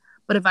for.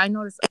 But if I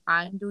notice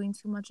I'm doing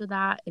too much of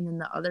that, and then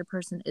the other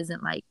person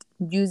isn't like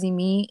using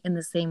me in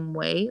the same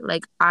way,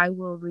 like, I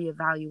will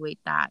reevaluate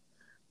that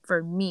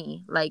for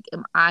me. Like,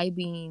 am I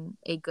being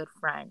a good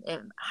friend,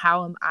 and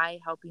how am I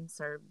helping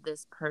serve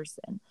this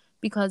person?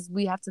 because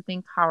we have to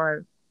think, how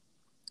are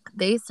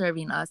they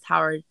serving us,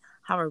 how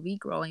are we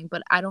growing?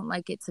 But I don't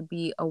like it to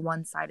be a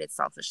one-sided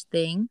selfish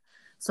thing.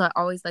 So I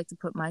always like to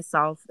put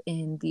myself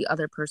in the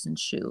other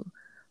person's shoe.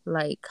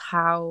 Like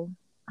how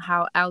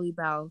Allie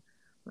Bell,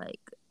 like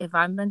if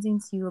I'm venting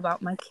to you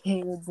about my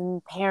kids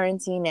and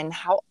parenting and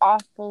how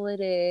awful it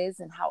is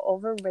and how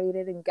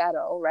overrated and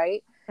ghetto,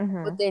 right?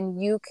 Mm-hmm. But then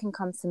you can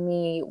come to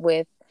me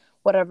with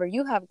whatever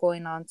you have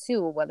going on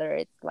too, whether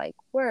it's like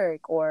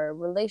work or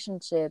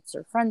relationships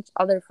or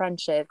other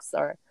friendships,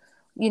 or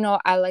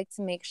I like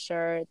to make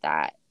sure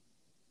that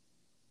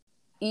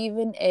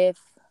even if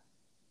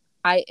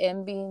I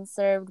am being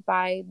served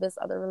by this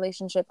other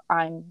relationship,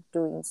 I'm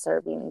doing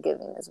serving and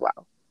giving as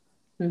well.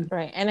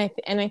 Right. And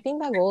I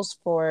think that goes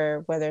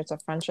for whether it's a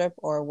friendship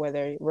or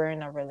whether we're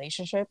in a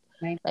relationship.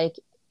 Right. Like,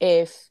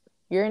 if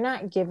you're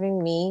not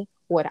giving me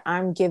what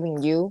I'm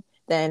giving you,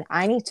 then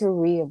I need to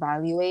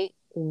reevaluate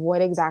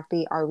what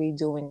exactly are we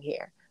doing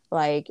here.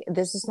 Like,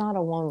 this is not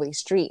a one-way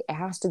street. It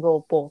has to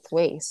go both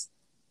ways.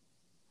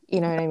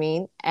 You know what I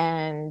mean?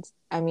 And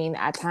I mean,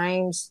 at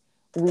times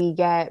we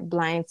get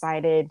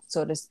blindsided,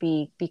 so to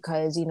speak,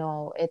 because,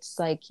 it's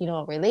like,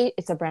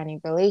 it's a brand new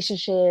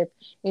relationship,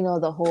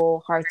 the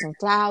whole hearts and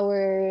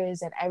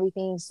flowers and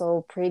everything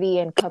so pretty,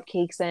 and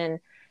cupcakes and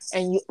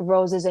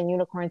roses and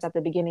unicorns at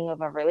the beginning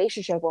of a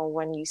relationship or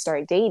when you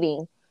start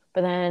dating.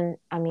 But then,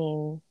 I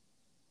mean,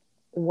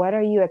 what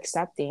are you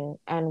accepting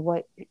and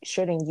what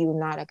shouldn't you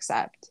not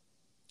accept?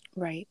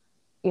 Right.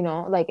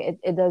 Like,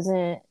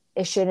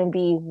 it shouldn't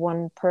be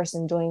one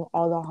person doing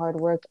all the hard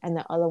work and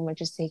the other one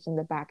just taking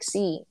the back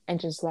seat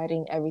and just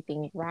letting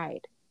everything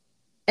ride.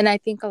 And I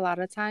think a lot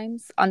of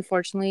times,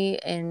 unfortunately,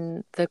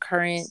 in the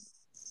current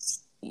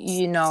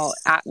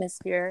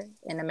atmosphere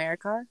in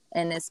America,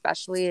 and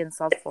especially in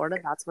South Florida,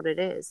 that's what it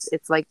is.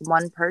 It's like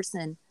one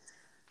person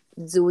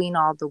doing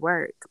all the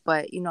work.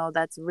 But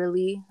that's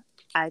really,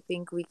 I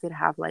think we could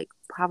have like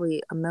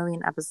probably a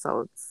million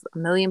episodes, a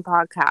million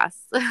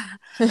podcasts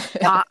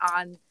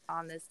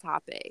on this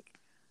topic.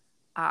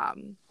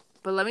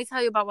 But let me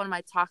tell you about one of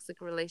my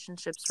toxic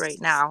relationships right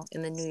now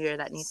in the new year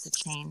that needs to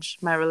change.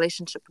 My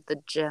relationship with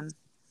the gym.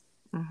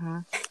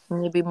 I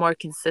need to be more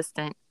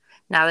consistent.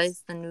 Now that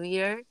it's the new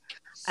year,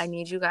 I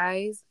need you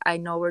guys. I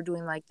know we're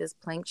doing like this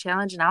plank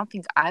challenge, and I don't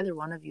think either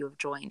one of you have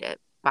joined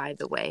it, by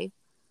the way.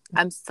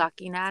 I'm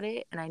sucking at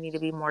it, and I need to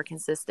be more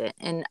consistent,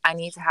 and I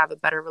need to have a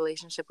better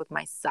relationship with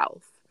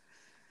myself.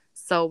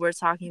 So we're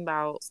talking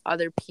about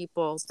other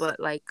people, but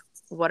like,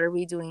 what are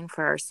we doing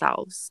for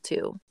ourselves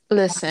too?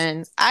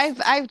 Listen,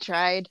 I've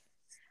tried.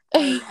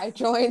 I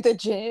joined the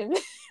gym.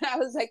 I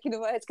was like, you know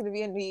what? It's gonna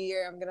be a new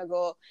year. I'm gonna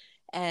go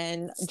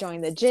and join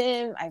the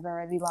gym. I've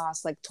already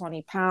lost like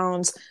 20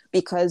 pounds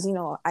because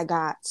I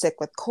got sick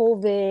with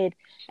COVID,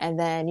 and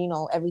then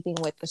everything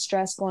with the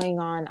stress going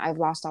on. I've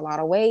lost a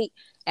lot of weight,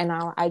 and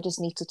now I just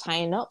need to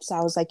tighten up. So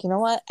I was like, you know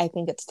what? I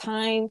think it's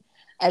time.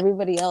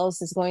 Everybody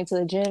else is going to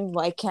the gym.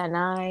 Why can't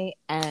I?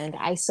 And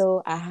I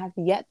have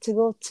yet to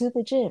go to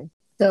the gym.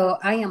 So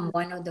I am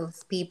one of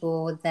those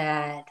people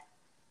that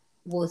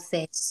will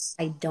say,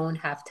 I don't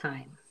have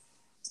time.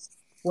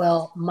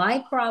 Well, my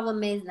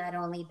problem is not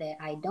only that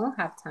I don't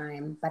have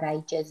time, but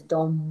I just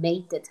don't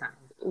make the time.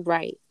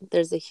 Right.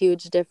 There's a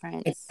huge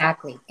difference.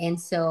 Exactly.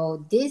 And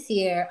so this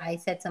year I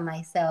said to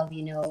myself,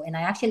 and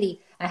I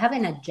have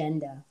an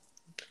agenda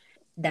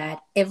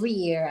that every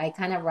year I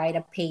kind of write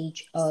a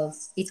page of,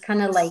 it's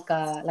kind of like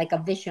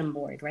a vision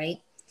board, right?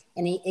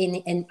 And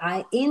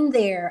in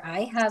there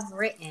I have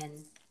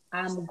written,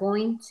 I'm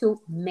going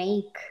to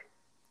make,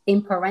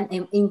 in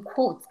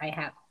quotes,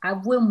 I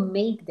will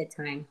make the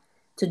time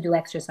to do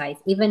exercise,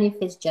 even if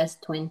it's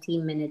just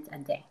 20 minutes a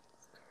day.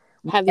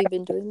 Have you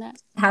been doing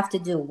that? Have to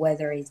do,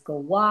 whether it's go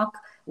walk,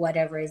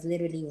 whatever is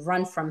literally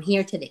run from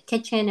here to the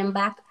kitchen and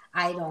back.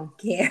 I don't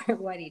care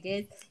what it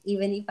is.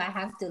 Even if I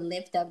have to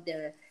lift up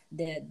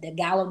the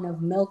gallon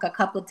of milk a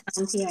couple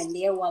times here and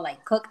there while I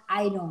cook,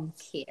 I don't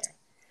care.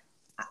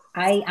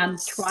 I am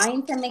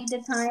trying to make the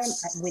time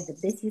with the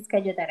busy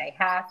schedule that I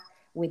have,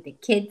 with the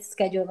kids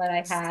schedule that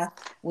I have,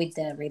 with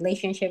the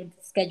relationship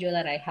schedule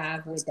that I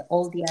have, with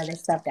all the other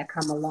stuff that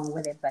come along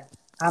with it. But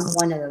I'm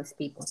one of those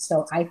people.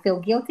 So I feel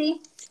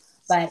guilty,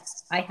 but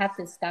I have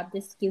to stop the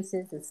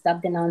excuses and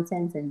stop the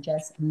nonsense and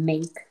just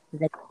make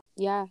the.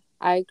 Yeah,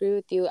 I agree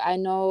with you. I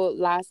know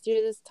last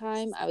year this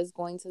time I was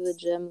going to the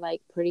gym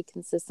like pretty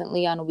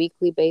consistently on a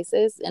weekly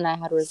basis, and I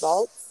had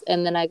results,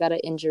 and then I got an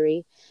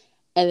injury,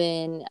 and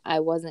then I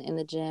wasn't in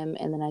the gym,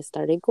 and then I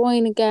started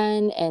going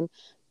again,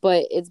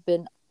 but it's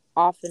been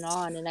off and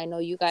on. And I know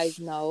you guys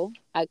know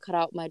I cut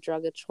out my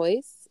drug of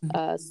choice,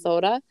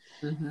 soda,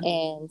 Mm-hmm.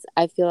 and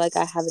I feel like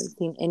I haven't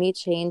seen any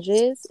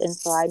changes, and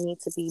so I need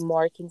to be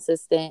more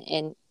consistent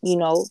and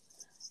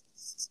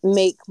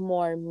make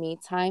more me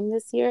time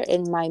this year.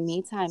 And my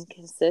me time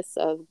consists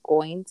of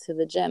going to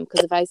the gym,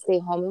 because if I stay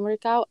home and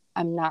work out,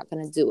 I'm not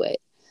going to do it.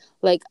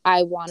 Like,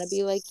 I want to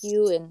be like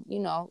you and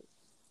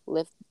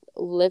lift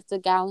lift a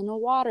gallon of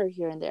water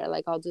here and there.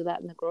 Like, I'll do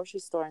that in the grocery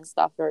store and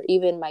stuff, or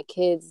even my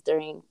kids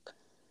during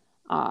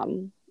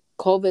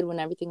COVID, when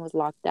everything was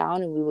locked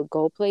down and we would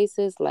go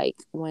places, like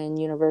when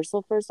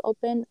Universal first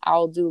opened,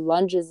 I'll do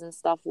lunges and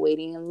stuff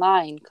waiting in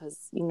line because,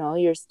 you know,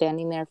 you're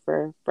standing there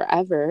for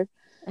forever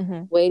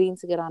Mm-hmm. waiting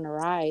to get on a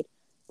ride.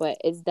 But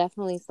it's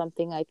definitely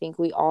something I think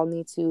we all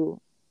need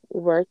to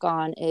work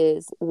on,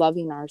 is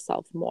loving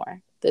ourselves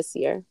more this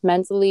year,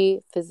 mentally,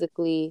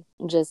 physically,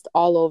 just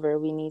all over.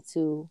 We need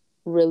to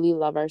really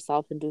love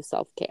ourselves and do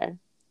self-care.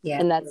 Yeah.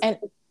 And that's And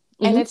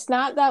and Mhm. it's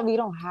not that we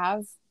don't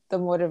have the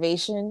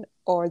motivation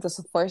or the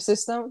support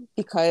system,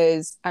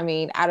 because I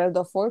mean, out of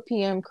the 4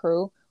 p.m.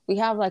 crew, we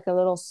have like a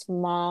little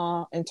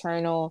small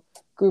internal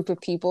group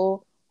of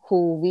people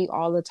who we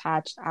all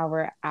attached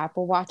our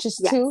Apple Watches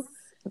to.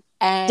 Yes.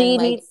 And Dee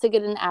like, needs to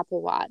get an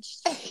Apple Watch.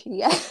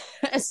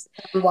 yes.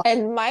 Well,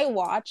 And my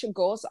watch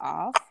goes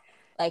off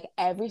like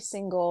every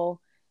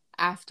single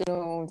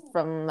afternoon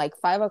from like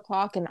 5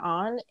 o'clock and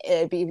on.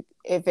 It'd be,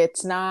 if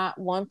it's not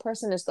one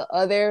person, it's the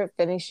other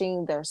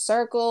finishing their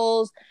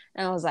circles.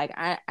 And I was like,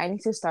 I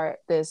need to start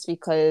this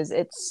because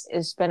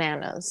it's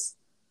bananas.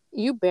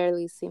 You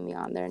barely see me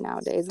on there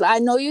nowadays. I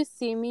know you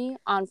see me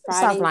on Stop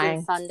Fridays and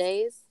lying.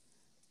 Sundays,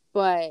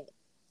 but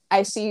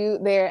I see you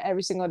there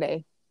every single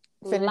day,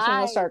 finishing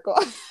a lies. circle.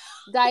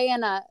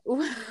 Diana,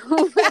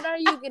 when are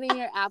you getting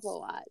your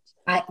Apple Watch?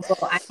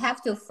 I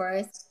have to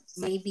first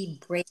maybe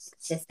break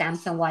the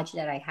Samsung watch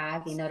that I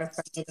have in order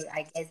for me to,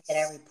 I guess, get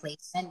a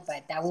replacement,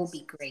 but that will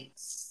be great.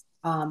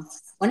 One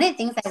of the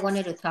things I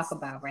wanted to talk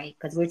about, right?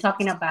 Because we're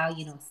talking about,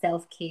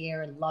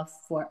 self-care, love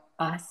for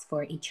us,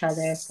 for each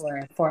other,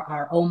 for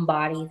our own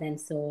bodies and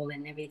soul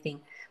and everything.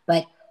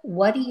 But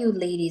what do you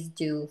ladies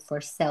do for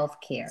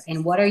self-care?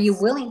 And what are you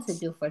willing to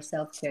do for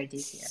self-care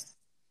this year?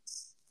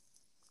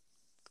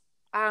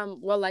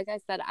 Well, like I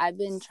said, I've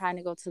been trying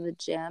to go to the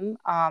gym.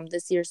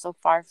 This year so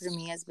far for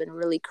me has been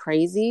really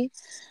crazy.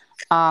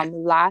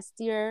 Last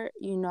year,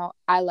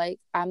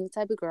 I'm the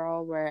type of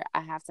girl where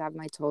I have to have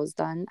my toes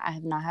done. I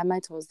have not had my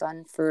toes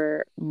done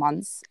for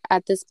months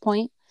at this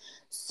point.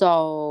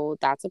 So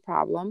that's a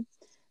problem.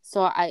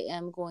 So I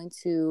am going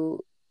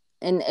to,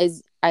 and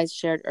as I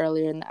shared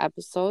earlier in the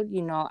episode,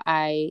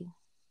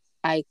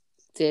 I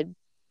did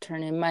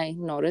turn in my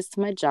notice to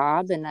my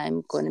job, and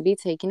I'm going to be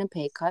taking a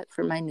pay cut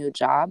for my new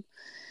job.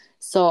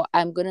 So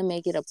I'm going to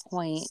make it a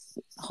point,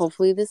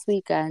 hopefully this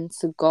weekend,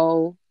 to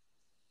go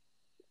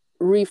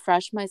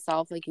refresh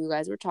myself, like you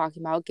guys were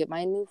talking about, get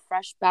my new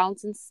fresh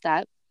bounce and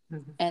step.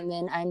 Mhm. And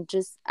then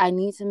I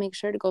need to make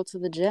sure to go to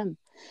the gym.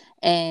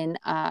 And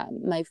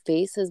my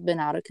face has been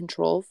out of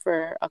control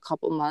for a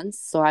couple months.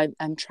 So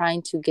I'm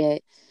trying to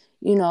get,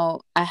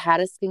 I had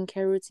a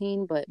skincare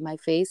routine, but my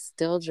face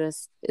still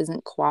just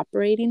isn't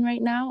cooperating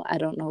right now. I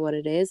don't know what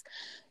it is.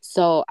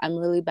 So I'm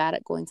really bad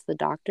at going to the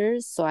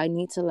doctors. So I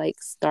need to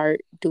like start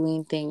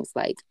doing things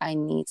like I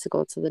need to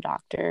go to the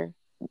doctor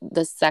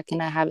the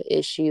second I have an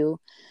issue,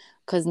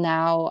 because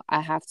now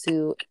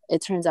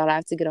it turns out I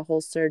have to get a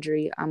whole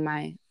surgery on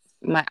my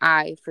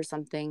eye for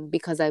something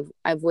because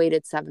I've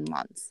waited 7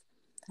 months.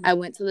 I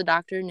went to the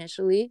doctor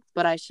initially,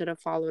 but I should have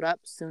followed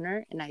up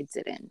sooner and I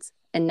didn't.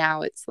 And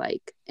now it's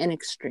like an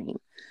extreme.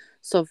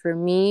 So for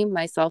me,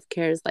 my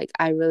self-care is like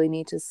I really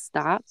need to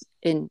stop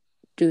and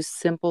do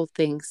simple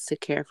things to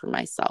care for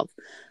myself.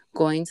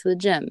 Going to the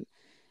gym,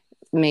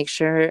 make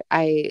sure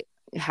I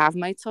have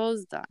my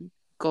toes done,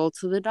 go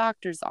to the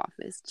doctor's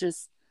office,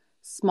 just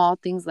small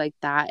things like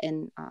that.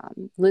 And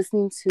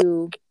listening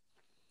to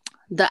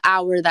the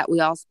hour that we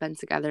all spend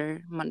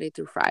together Monday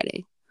through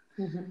Friday.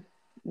 Mhm.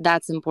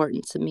 That's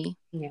important to me.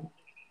 Yeah.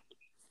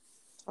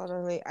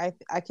 Totally.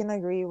 I can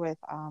agree with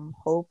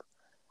Hope.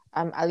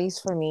 At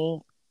least for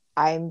me,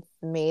 I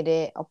made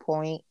it a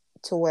point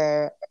to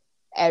where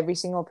every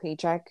single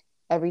paycheck,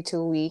 every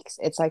 2 weeks,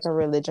 it's like a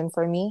religion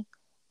for me.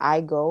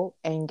 I go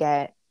and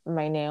get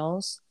my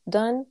nails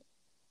done.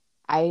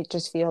 I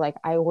just feel like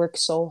I work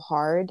so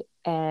hard,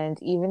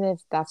 and even if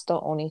that's the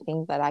only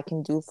thing that I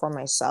can do for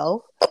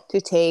myself,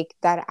 to take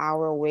that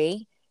hour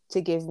away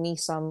to give me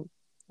some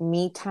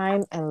me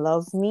time and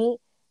love me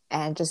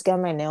and just get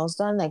my nails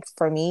done, like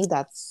for me,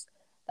 that's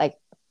like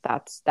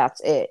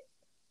that's it,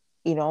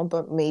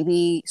 but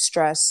maybe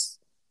stress,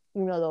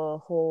 the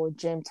whole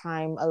gym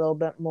time a little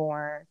bit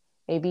more.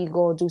 Maybe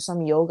go do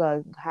some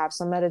yoga, have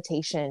some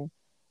meditation,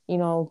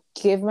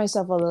 give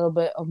myself a little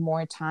bit of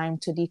more time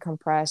to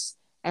decompress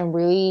and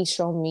really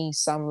show me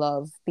some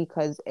love,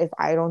 because if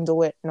I don't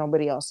do it,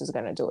 nobody else is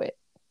going to do it.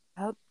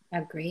 Yep.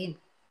 Agreed.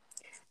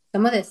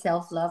 Some of the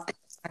self-love that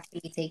I've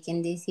actually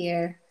taken this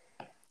year,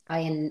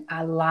 and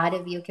a lot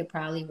of you could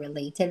probably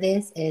relate to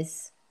this,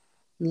 is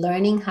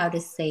learning how to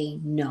say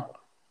no.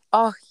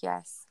 Oh,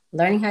 yes.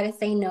 Learning how to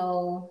say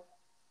no.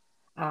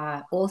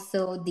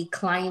 Also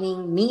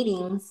declining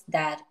meetings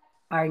that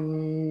are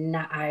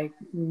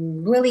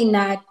really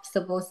not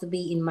supposed to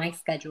be in my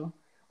schedule,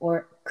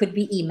 or could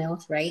be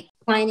emails, right?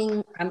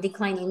 I'm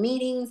declining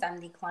meetings. I'm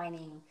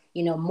declining,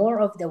 more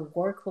of the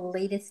work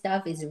related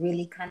stuff is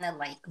really kind of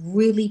like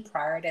really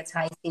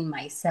prioritizing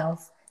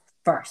myself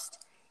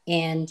first.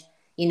 And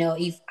You know,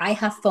 if I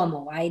have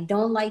FOMO, I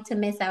don't like to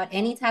miss out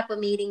any type of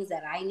meetings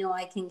that I know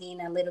I can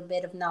gain a little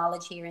bit of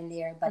knowledge here and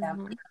there. But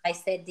Mm-hmm. I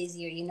said this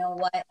year, you know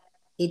what?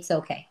 It's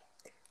okay.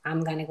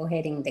 I'm gonna go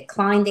ahead and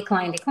decline,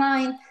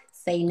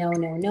 say no,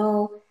 no,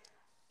 no.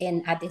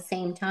 And at the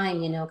same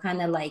time, you know,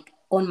 kind of like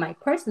on my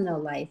personal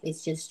life,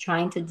 it's just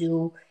trying to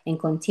do and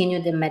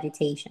continue the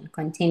meditation,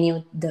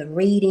 continue the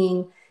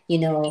reading, you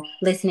know,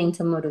 listening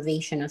to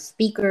motivational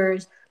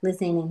speakers,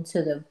 listening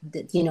to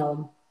the you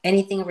know,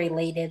 anything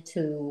related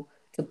to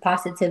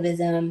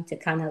positivism, to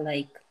kind of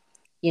like,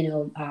 you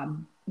know,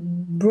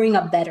 bring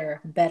a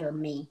better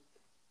me.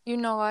 You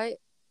know what?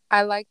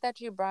 I like that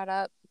you brought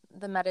up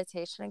the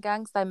meditation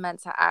again because I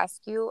meant to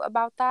ask you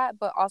about that,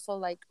 but also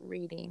like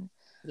reading.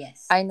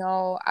 Yes. I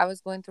know I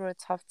was going through a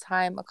tough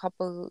time a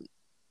couple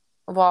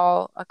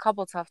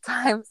tough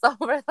times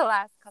over the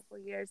last couple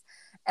years,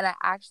 and I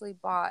actually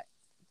bought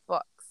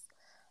books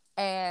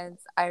and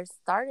I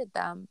started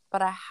them,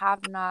 but I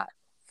have not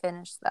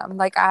finished them.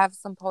 Like I have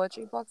some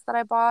poetry books that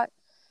I bought,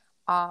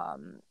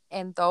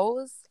 and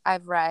those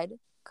I've read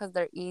because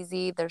they're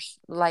easy.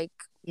 Like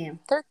Yeah.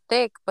 they're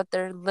thick, but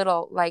they're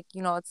little. Like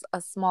it's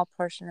a small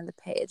portion of the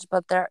page.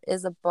 But there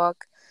is a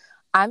book.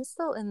 I'm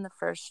still in the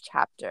first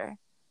chapter,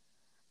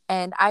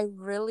 and I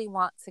really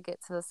want to get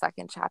to the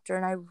second chapter,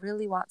 and I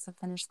really want to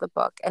finish the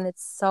book. And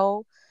it's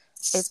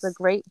a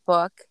great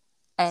book,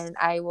 and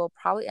I will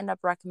probably end up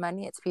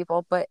recommending it to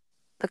people. But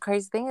the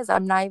crazy thing is,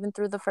 I'm not even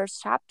through the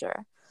first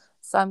chapter.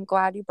 So I'm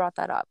glad you brought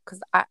that up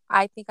because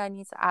I think I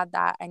need to add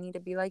that. I need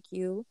to be like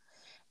you,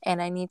 and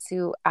I need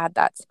to add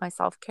that to my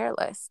self care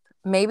list.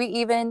 Maybe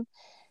even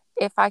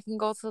if I can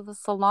go to the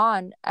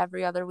salon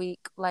every other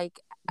week, like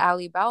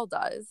Allie Bell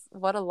does,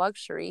 what a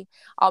luxury.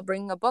 I'll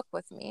bring a book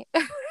with me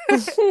I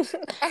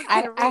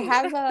and I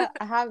read.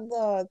 have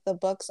the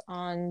books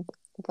on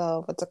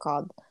the what's it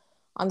called,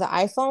 on the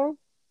iPhone,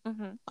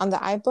 Mm-hmm. on the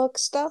iBook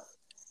stuff,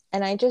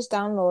 and I just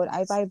download.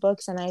 I buy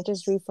books and I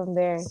just read from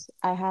there.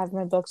 I have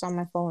my books on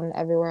my phone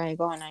everywhere I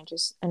go, and I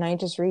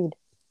just read.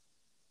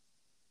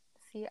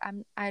 See,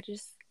 I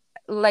just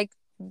like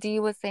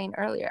Dee was saying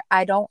earlier,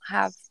 I don't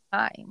have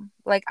time.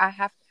 Like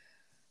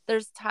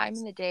there's time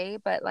in the day,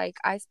 but like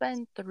I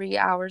spend 3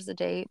 hours a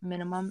day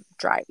minimum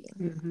driving,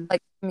 Mm-hmm.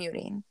 like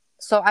commuting.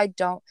 So I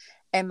don't,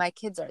 and my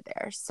kids are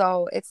there.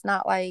 So it's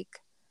not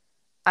like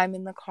I'm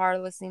in the car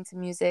listening to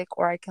music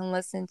or I can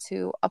listen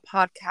to a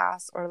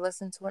podcast or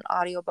listen to an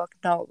audiobook.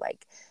 No,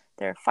 like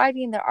they're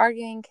fighting, they're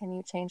arguing. Can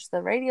you change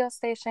the radio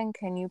station?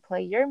 Can you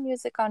play your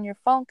music on your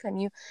phone?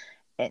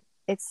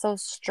 It's so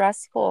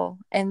stressful.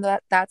 And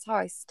that's how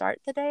I start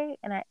the day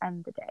and I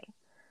end the day.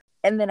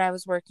 And then I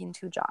was working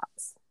 2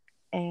 jobs.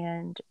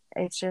 And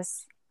it's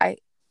just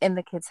and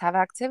the kids have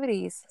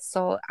activities.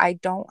 So I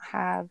don't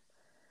have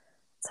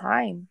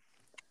time.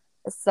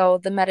 So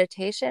the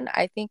meditation,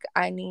 I think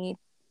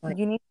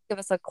you need to give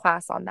us a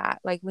class on that.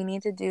 Like we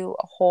need to do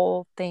a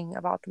whole thing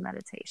about the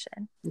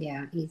meditation.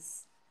 Yeah,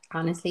 it's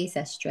honestly it's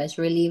a stress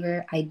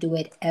reliever. I do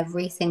it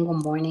every single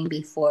morning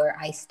before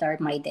I start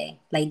my day.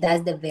 Like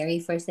that's the very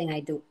first thing I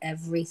do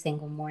every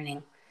single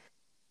morning,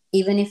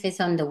 even if it's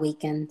on the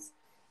weekends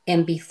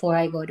and before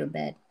I go to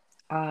bed.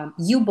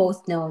 You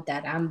both know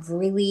that I'm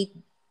really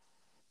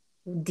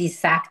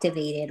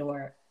deactivated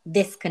or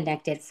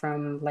disconnected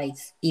from like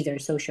either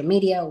social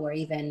media or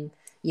even,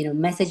 you know,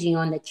 messaging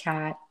on the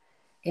chat.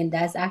 And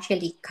that's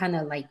actually kind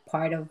of like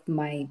part of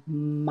my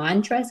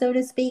mantra, so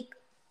to speak.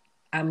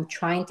 I'm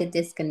trying to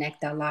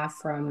disconnect a lot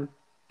from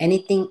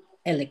anything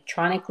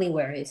electronically,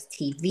 whether it's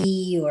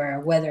TV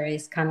or whether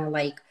it's kind of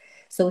like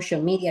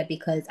social media,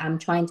 because I'm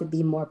trying to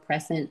be more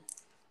present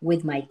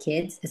with my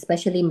kids,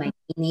 especially my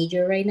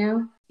teenager right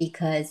now.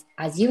 Because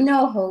as you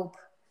know, Hope,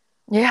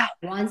 Yeah.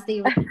 once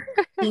they reach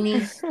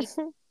teenage,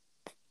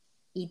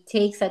 it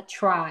takes a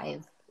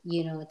tribe,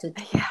 you know, to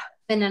Yeah.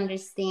 and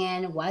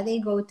understand why they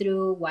go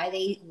through, why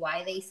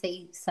they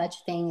say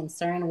such thing in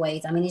certain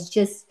ways. I mean, it's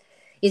just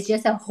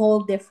a whole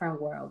different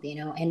world, you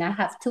know. And I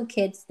have two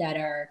kids that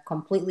are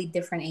completely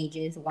different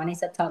ages. One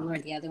is a toddler,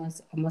 the other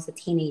one's almost a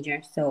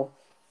teenager. So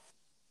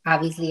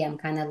obviously, I'm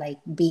kind of like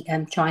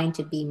I'm trying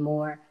to be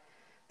more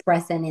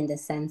present in the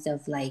sense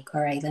of like,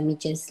 all right, let me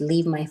just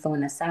leave my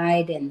phone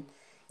aside and,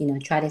 you know,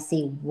 try to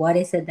see what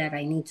is it that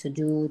I need to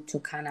do to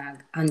kind of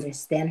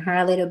understand her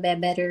a little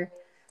bit better.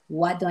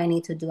 What do I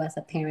need to do as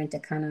a parent to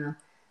kind of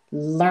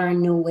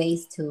learn new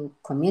ways to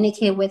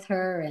communicate with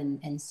her,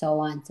 and so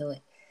on. So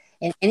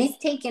and it's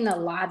taken a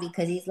lot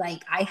because he's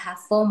like, I have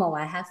FOMO,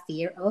 I have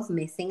fear of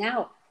missing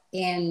out.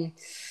 And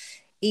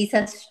it's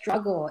a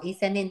struggle.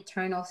 It's an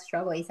internal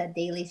struggle. It's a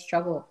daily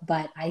struggle.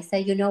 But I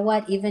said, you know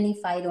what? Even if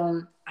I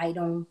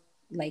don't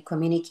like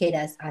communicate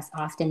as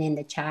often in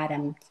the chat,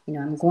 I'm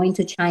going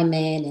to chime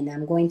in and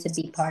I'm going to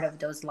be part of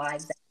those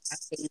lives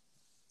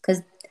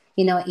because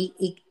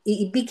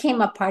it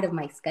became a part of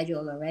my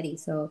schedule already.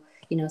 So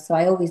so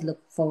I always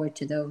look forward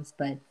to those.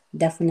 But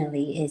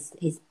definitely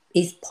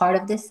is part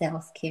of the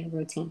self-care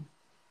routine.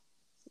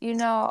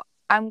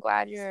 I'm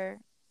glad you're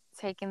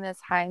taking the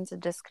time to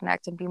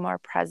disconnect and be more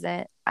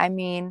present. I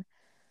mean,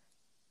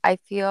 I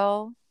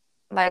feel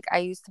Like, I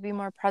used to be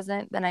more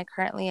present than I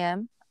currently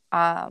am.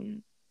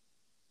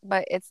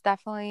 But it's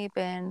definitely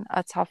been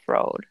a tough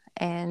road.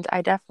 And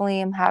I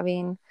definitely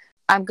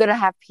I'm going to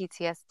have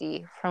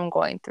PTSD from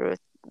going through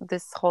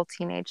this whole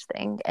teenage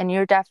thing. And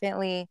you're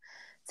definitely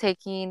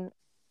taking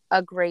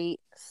a great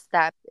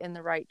step in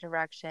the right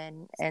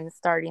direction and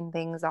starting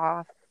things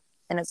off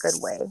in a good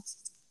way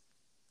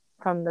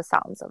from the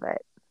sounds of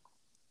it.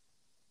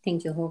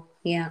 Thank you, Hope.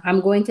 Yeah, I'm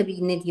going to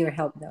need your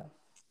help though,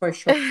 for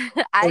sure.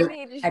 I With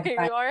need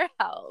advice. your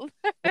help.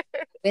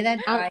 With I'm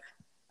advice.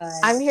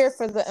 I'm here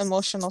for the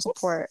emotional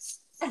support.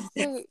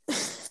 Wait,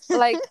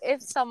 like,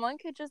 if someone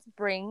could just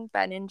bring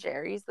Ben and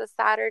Jerry's this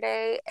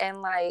Saturday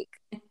and like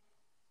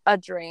a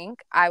drink,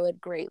 I would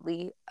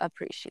greatly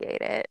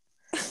appreciate it.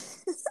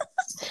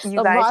 You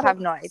The guys bottle, have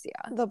no idea.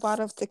 the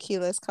bottle of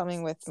tequila is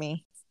coming with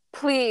me.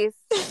 Please,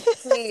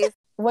 please.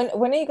 When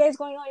are you guys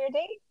going on your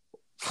date?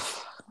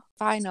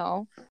 I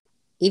know.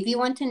 If you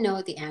want to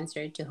know the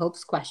answer to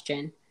Hope's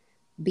question,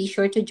 be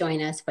sure to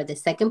join us for the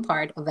second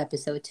part of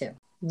episode 2.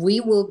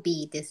 We will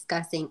be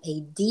discussing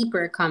a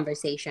deeper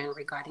conversation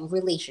regarding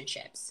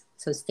relationships,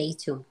 so stay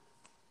tuned.